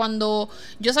 o sea que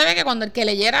yo sabía que cuando el que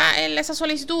leyera esa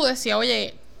solicitud decía,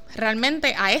 oye,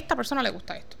 realmente a esta persona le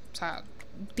gusta esto, o sea,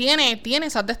 tiene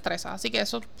esas destrezas. Así que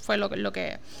eso fue lo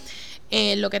que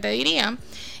te diría.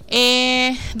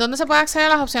 ¿Dónde se puede acceder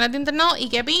a las opciones de internado y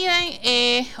qué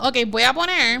piden? Ok, voy a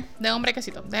poner de hombre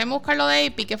quesito. Déjenme buscar lo de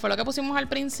APIC, que fue lo que pusimos al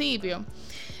principio.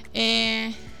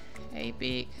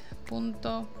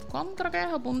 apic.com creo que es,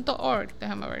 o .org.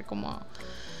 Déjame ver cómo.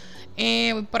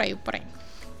 Voy por ahí.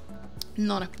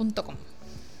 No es .com.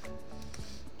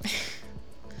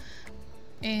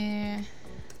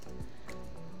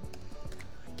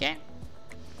 ¿Qué?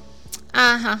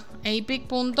 Ajá,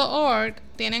 apic.org.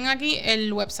 Tienen aquí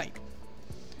el website.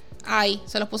 Ahí,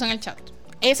 se los puse en el chat.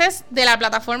 Ese es de la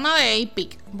plataforma de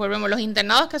APIC. Volvemos, los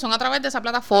internados que son a través de esa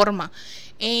plataforma.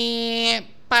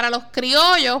 Para los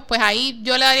criollos, pues ahí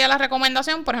yo le daría la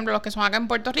recomendación, por ejemplo, los que son acá en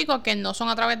Puerto Rico, que no son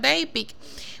a través de APIC,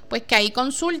 pues que ahí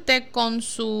consulte con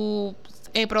su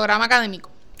programa académico.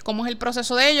 Cómo es el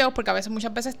proceso de ellos, porque a veces,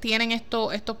 muchas veces tienen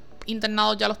estos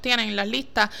internados, ya los tienen en las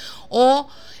listas, o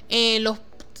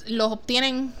los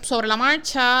obtienen sobre la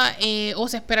marcha, o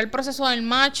se espera el proceso del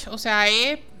match. O sea,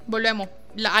 volvemos,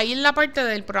 ahí en la parte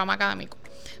del programa académico.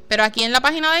 Pero aquí en la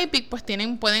página de APIC, pues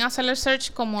pueden hacer el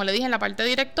search, como le dije, en la parte de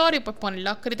directorio, y pues poner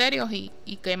los criterios y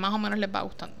que más o menos les va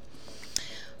gustando.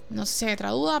 No sé si hay otra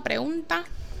duda, pregunta.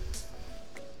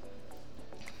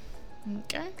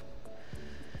 Ok.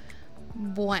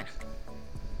 Bueno.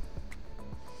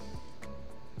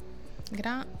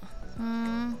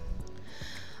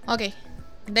 Ok.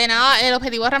 De nada, el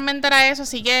objetivo realmente era eso,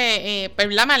 así que,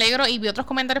 ¿verdad? Me alegro y vi otros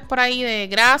comentarios por ahí de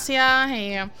gracias,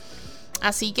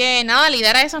 así que nada, la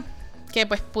idea era eso, que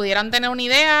pues pudieran tener una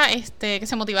idea, que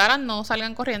se motivaran, no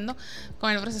salgan corriendo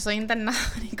con el proceso de internado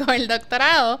y con el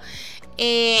doctorado,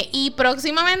 y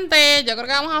próximamente yo creo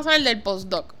que vamos a hacer el del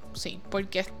postdoc, sí,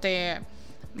 porque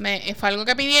fue algo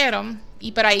que pidieron,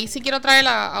 y por ahí sí quiero traer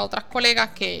a otras colegas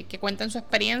que cuenten su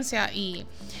experiencia y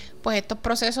pues estos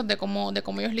procesos de cómo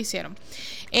ellos lo hicieron.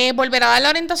 Volver a dar la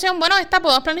orientación. Bueno,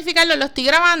 podemos planificarlo, lo estoy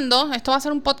grabando. Esto va a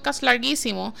ser un podcast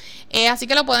larguísimo. Así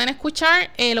que lo pueden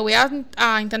escuchar. Lo voy a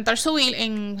intentar subir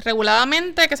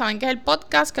reguladamente, que saben que es el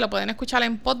podcast, que lo pueden escuchar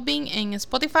en Podbean, en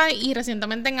Spotify y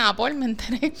recientemente en Apple, me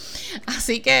enteré.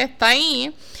 Así que está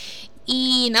ahí.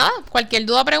 Y nada, cualquier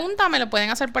duda o pregunta me lo pueden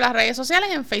hacer por las redes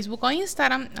sociales, en Facebook o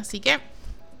Instagram. Así que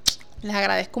les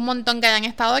agradezco un montón que hayan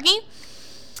estado aquí.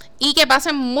 Y que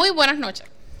pasen muy buenas noches.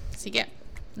 Así que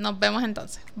nos vemos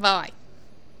entonces. Bye bye.